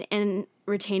government and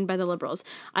retained by the Liberals.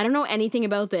 I don't know anything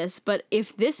about this, but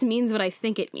if this means what I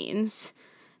think it means,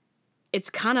 it's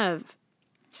kind of...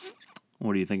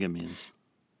 What do you think it means?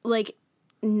 Like,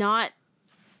 not...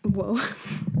 Whoa.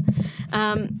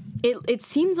 It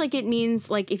seems like it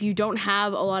means, like, if you don't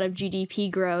have a lot of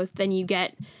GDP growth, then you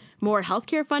get more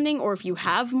healthcare funding, or if you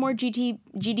have more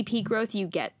GDP growth, you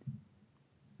get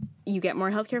more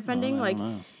healthcare funding. I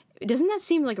don't know. Doesn't that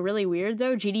seem, like, really weird,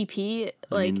 though? GDP,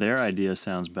 like... I mean, their idea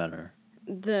sounds better.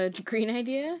 The green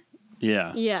idea?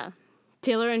 Yeah. Yeah.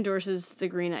 Taylor endorses the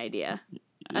green idea.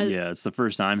 Yeah, it's the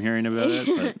first I'm hearing about it,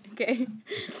 but... Okay.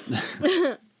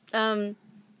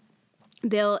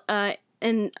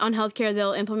 And on healthcare,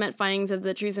 they'll implement findings of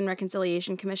the Truth and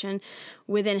Reconciliation Commission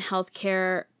within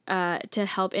healthcare to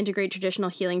help integrate traditional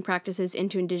healing practices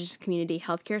into Indigenous community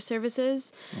healthcare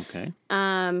services. Okay.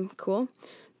 Cool.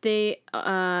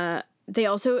 They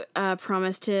also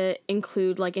promise to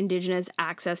include like Indigenous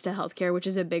access to healthcare, which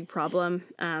is a big problem.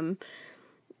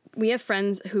 We have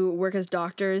friends who work as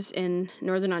doctors in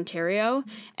Northern Ontario,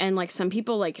 and like some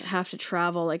people like have to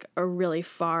travel like a really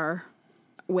far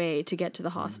way to get to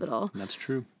the hospital. That's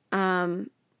true. They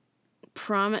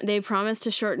promise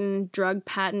to shorten drug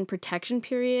patent protection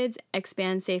periods,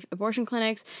 expand safe abortion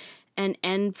clinics, and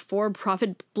end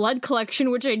for-profit blood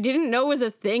collection, which I didn't know was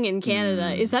a thing in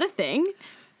Canada. Is that a thing?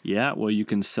 Yeah, well, you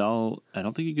can sell... I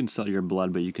don't think you can sell your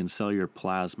blood, but you can sell your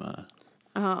plasma.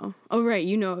 Oh, right.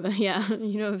 You know a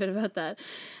bit about that.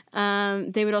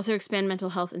 They would also expand mental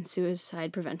health and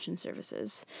suicide prevention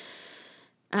services.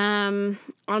 On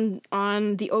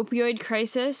the opioid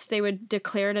crisis, they would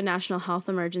declare it a national health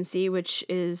emergency, which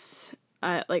is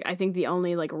I think the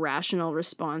only like rational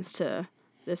response to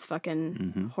this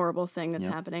fucking horrible thing that's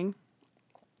happening.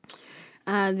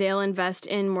 They'll invest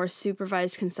in more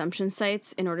supervised consumption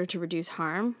sites in order to reduce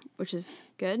harm, which is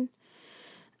good.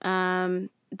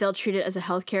 They'll treat it as a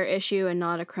healthcare issue and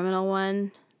not a criminal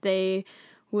one. They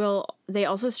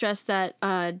also stress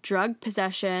that drug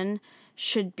possession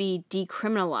should be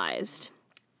decriminalized,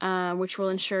 which will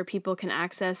ensure people can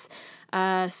access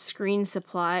they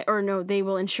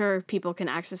will ensure people can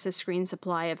access a screen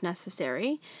supply if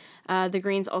necessary. The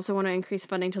Greens also want to increase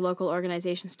funding to local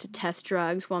organizations to test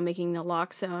drugs while making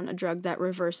naloxone, a drug that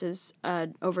reverses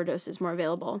overdoses, more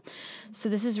available. So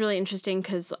this is really interesting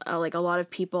because like a lot of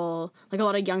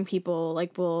young people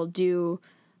like will do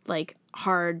like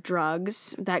hard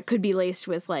drugs that could be laced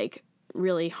with like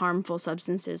really harmful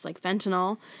substances like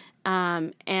fentanyl.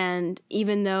 And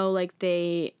even though like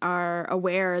they are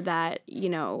aware that, you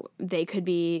know, they could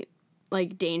be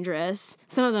like dangerous,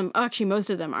 some of them, actually most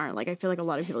of them aren't. Like I feel like a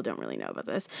lot of people don't really know about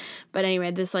this. But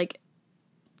anyway, this like,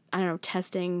 I don't know,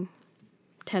 testing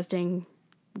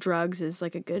drugs is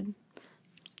like a good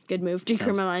move.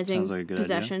 Decriminalizing sounds like a good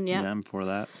possession. idea. Yeah. Yeah, I'm for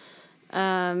that.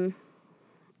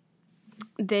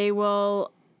 They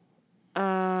will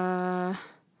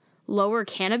lower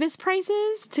cannabis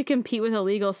prices to compete with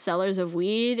illegal sellers of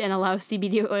weed and allow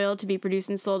CBD oil to be produced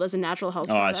and sold as a natural health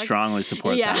product. I strongly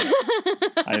support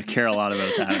that. I care a lot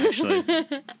about that, actually.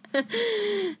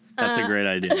 That's a great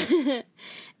idea.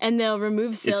 And they'll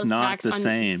remove sales tax. It's not the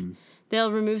same.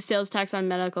 They'll remove sales tax on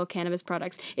medical cannabis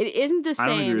products. It isn't the same. I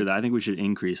don't agree with that. I think we should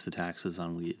increase the taxes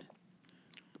on weed.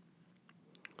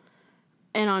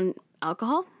 And on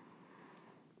alcohol?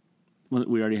 Well,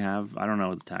 we already have. I don't know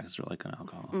what the taxes are like on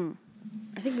alcohol.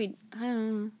 I don't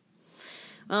know.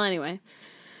 Well, anyway.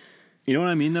 You know what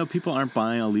I mean, though? People aren't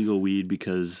buying illegal weed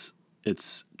because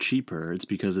it's cheaper. It's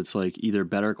because it's like either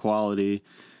better quality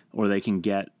or they can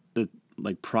get the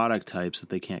like product types that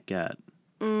they can't get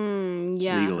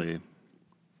legally.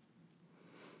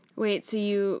 Wait, so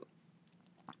you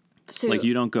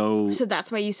don't go... So that's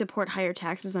why you support higher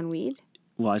taxes on weed?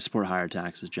 Well, I support higher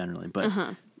taxes generally,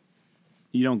 but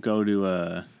you don't go to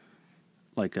a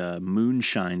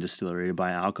moonshine distillery to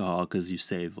buy alcohol because you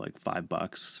save like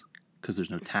 $5 because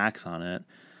there's no tax on it.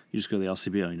 You just go to the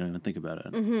LCBO. You don't even think about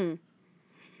it. Mm-hmm.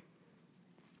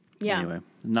 Yeah. Anyway,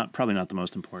 probably not the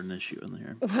most important issue in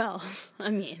here. Well,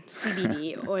 I mean,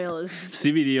 CBD oil is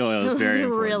very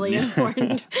important. Really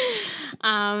important.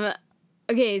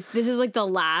 Okay, so this is like the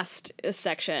last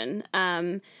section.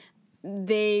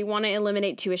 They want to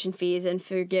eliminate tuition fees and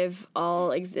forgive all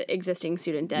existing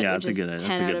student debt, which is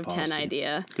 10 out of 10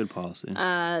 idea. Good policy.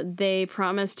 They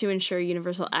promise to ensure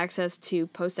universal access to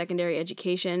post-secondary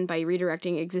education by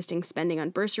redirecting existing spending on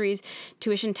bursaries,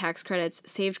 tuition tax credits,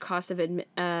 saved costs of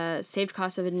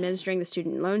administering the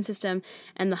student loan system,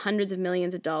 and the hundreds of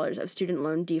millions of dollars of student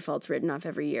loan defaults written off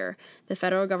every year. The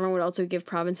federal government would also give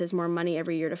provinces more money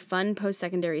every year to fund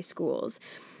post-secondary schools.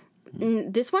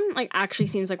 This one like actually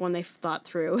seems like one they thought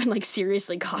through and like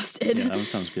seriously costed. Yeah, that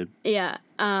sounds good. Yeah.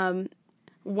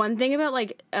 One thing about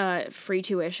like free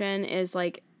tuition is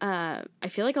like I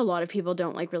feel like a lot of people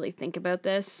don't like really think about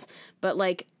this, but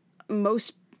like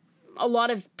a lot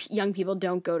of young people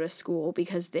don't go to school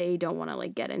because they don't want to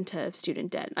like get into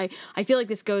student debt. I feel like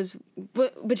this goes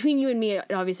between you and me.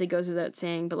 It obviously goes without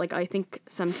saying, but like I think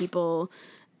some people,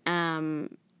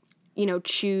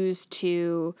 choose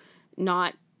to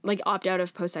not like opt out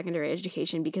of post-secondary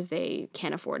education because they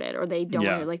can't afford it or they don't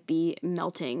want to like be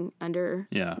melting under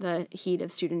the heat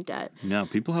of student debt. No,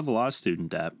 people have a lot of student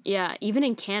debt. Yeah, even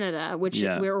in Canada,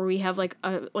 where we have like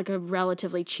a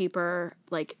relatively cheaper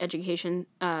like education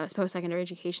post-secondary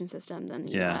education system than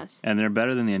the US. And they're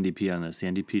better than the NDP on this. The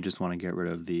NDP just want to get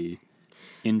rid of the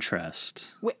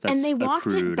interest that's and they walked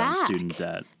it accrued on back. student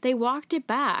debt. They walked it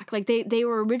back. Like they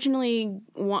were originally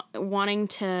wanting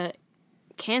to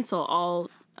cancel all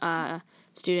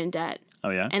student debt. Oh,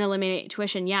 yeah? And eliminate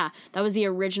tuition. Yeah, that was the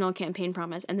original campaign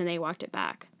promise, and then they walked it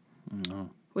back.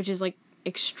 Oh. Which is like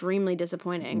extremely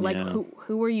disappointing. Like, Yeah.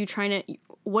 who are you trying to?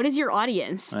 What is your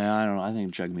audience? I don't know. I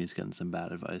think Jagmeet's getting some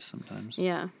bad advice sometimes.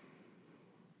 Yeah.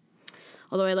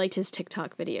 Although I liked his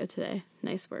TikTok video today.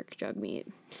 Nice work, Jagmeet.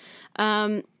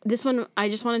 This one I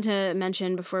just wanted to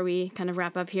mention before we kind of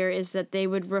wrap up here is that they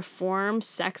would reform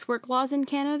sex work laws in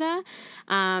Canada.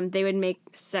 They would make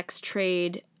the sex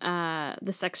trade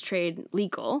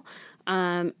legal,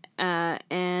 and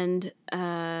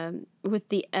with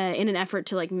the in an effort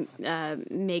to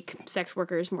make sex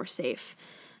workers more safe,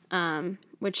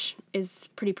 which is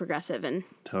pretty progressive and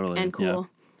cool.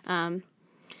 Yeah.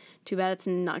 Too bad it's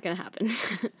not going to happen.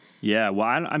 Yeah, well,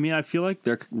 I mean, I feel like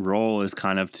their role is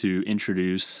kind of to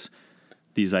introduce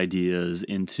these ideas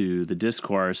into the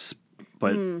discourse,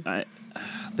 but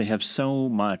they have so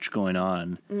much going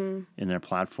on in their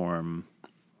platform,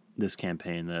 this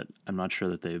campaign, that I'm not sure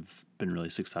that they've been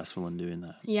really successful in doing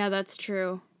that. Yeah, that's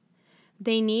true.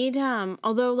 They need,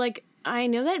 although, like, I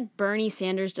know that Bernie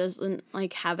Sanders doesn't,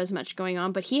 like, have as much going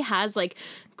on, but he has, like,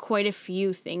 quite a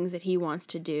few things that he wants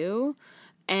to do.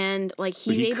 And like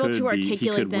he's able to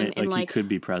articulate them in like he could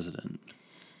be president.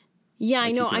 Yeah, like,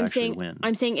 I know. I'm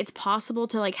saying it's possible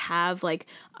to like have like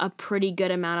a pretty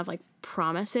good amount of like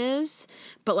promises,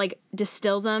 but like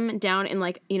distill them down in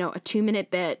like, you know, a 2-minute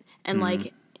bit and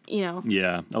like, you know.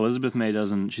 Yeah, Elizabeth May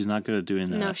she's not good at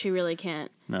doing that. No, she really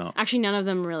can't. No. Actually, none of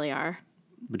them really are.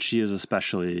 But she is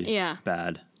especially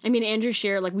bad. I mean, Andrew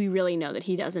Scheer, like we really know that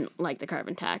he doesn't like the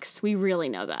carbon tax. We really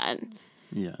know that.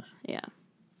 Yeah. Yeah.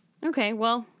 Okay,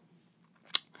 well,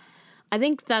 I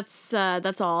think that's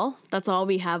all. That's all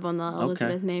we have on the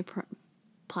Elizabeth May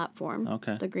platform.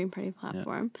 Okay. The Green Party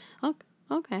platform. Yeah.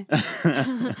 Okay.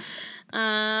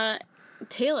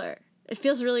 Taylor, it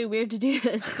feels really weird to do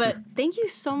this, but thank you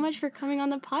so much for coming on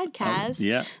the podcast.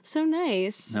 Yeah. So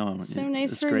nice. No, so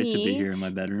nice it's for great me. to be here in my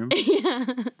bedroom. Yeah.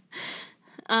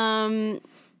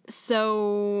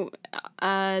 So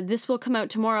this will come out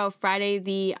tomorrow, Friday,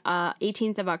 the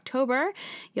 18th of October.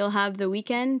 You'll have the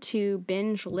weekend to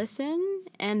binge listen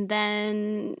and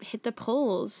then hit the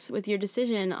polls with your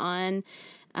decision on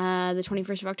the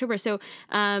 21st of October. So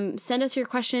send us your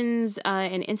questions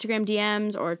in Instagram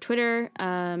DMs or Twitter.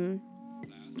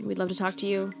 We'd love to talk to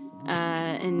you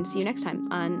and see you next time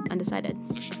on Undecided.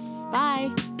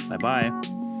 Bye.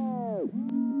 Bye-bye.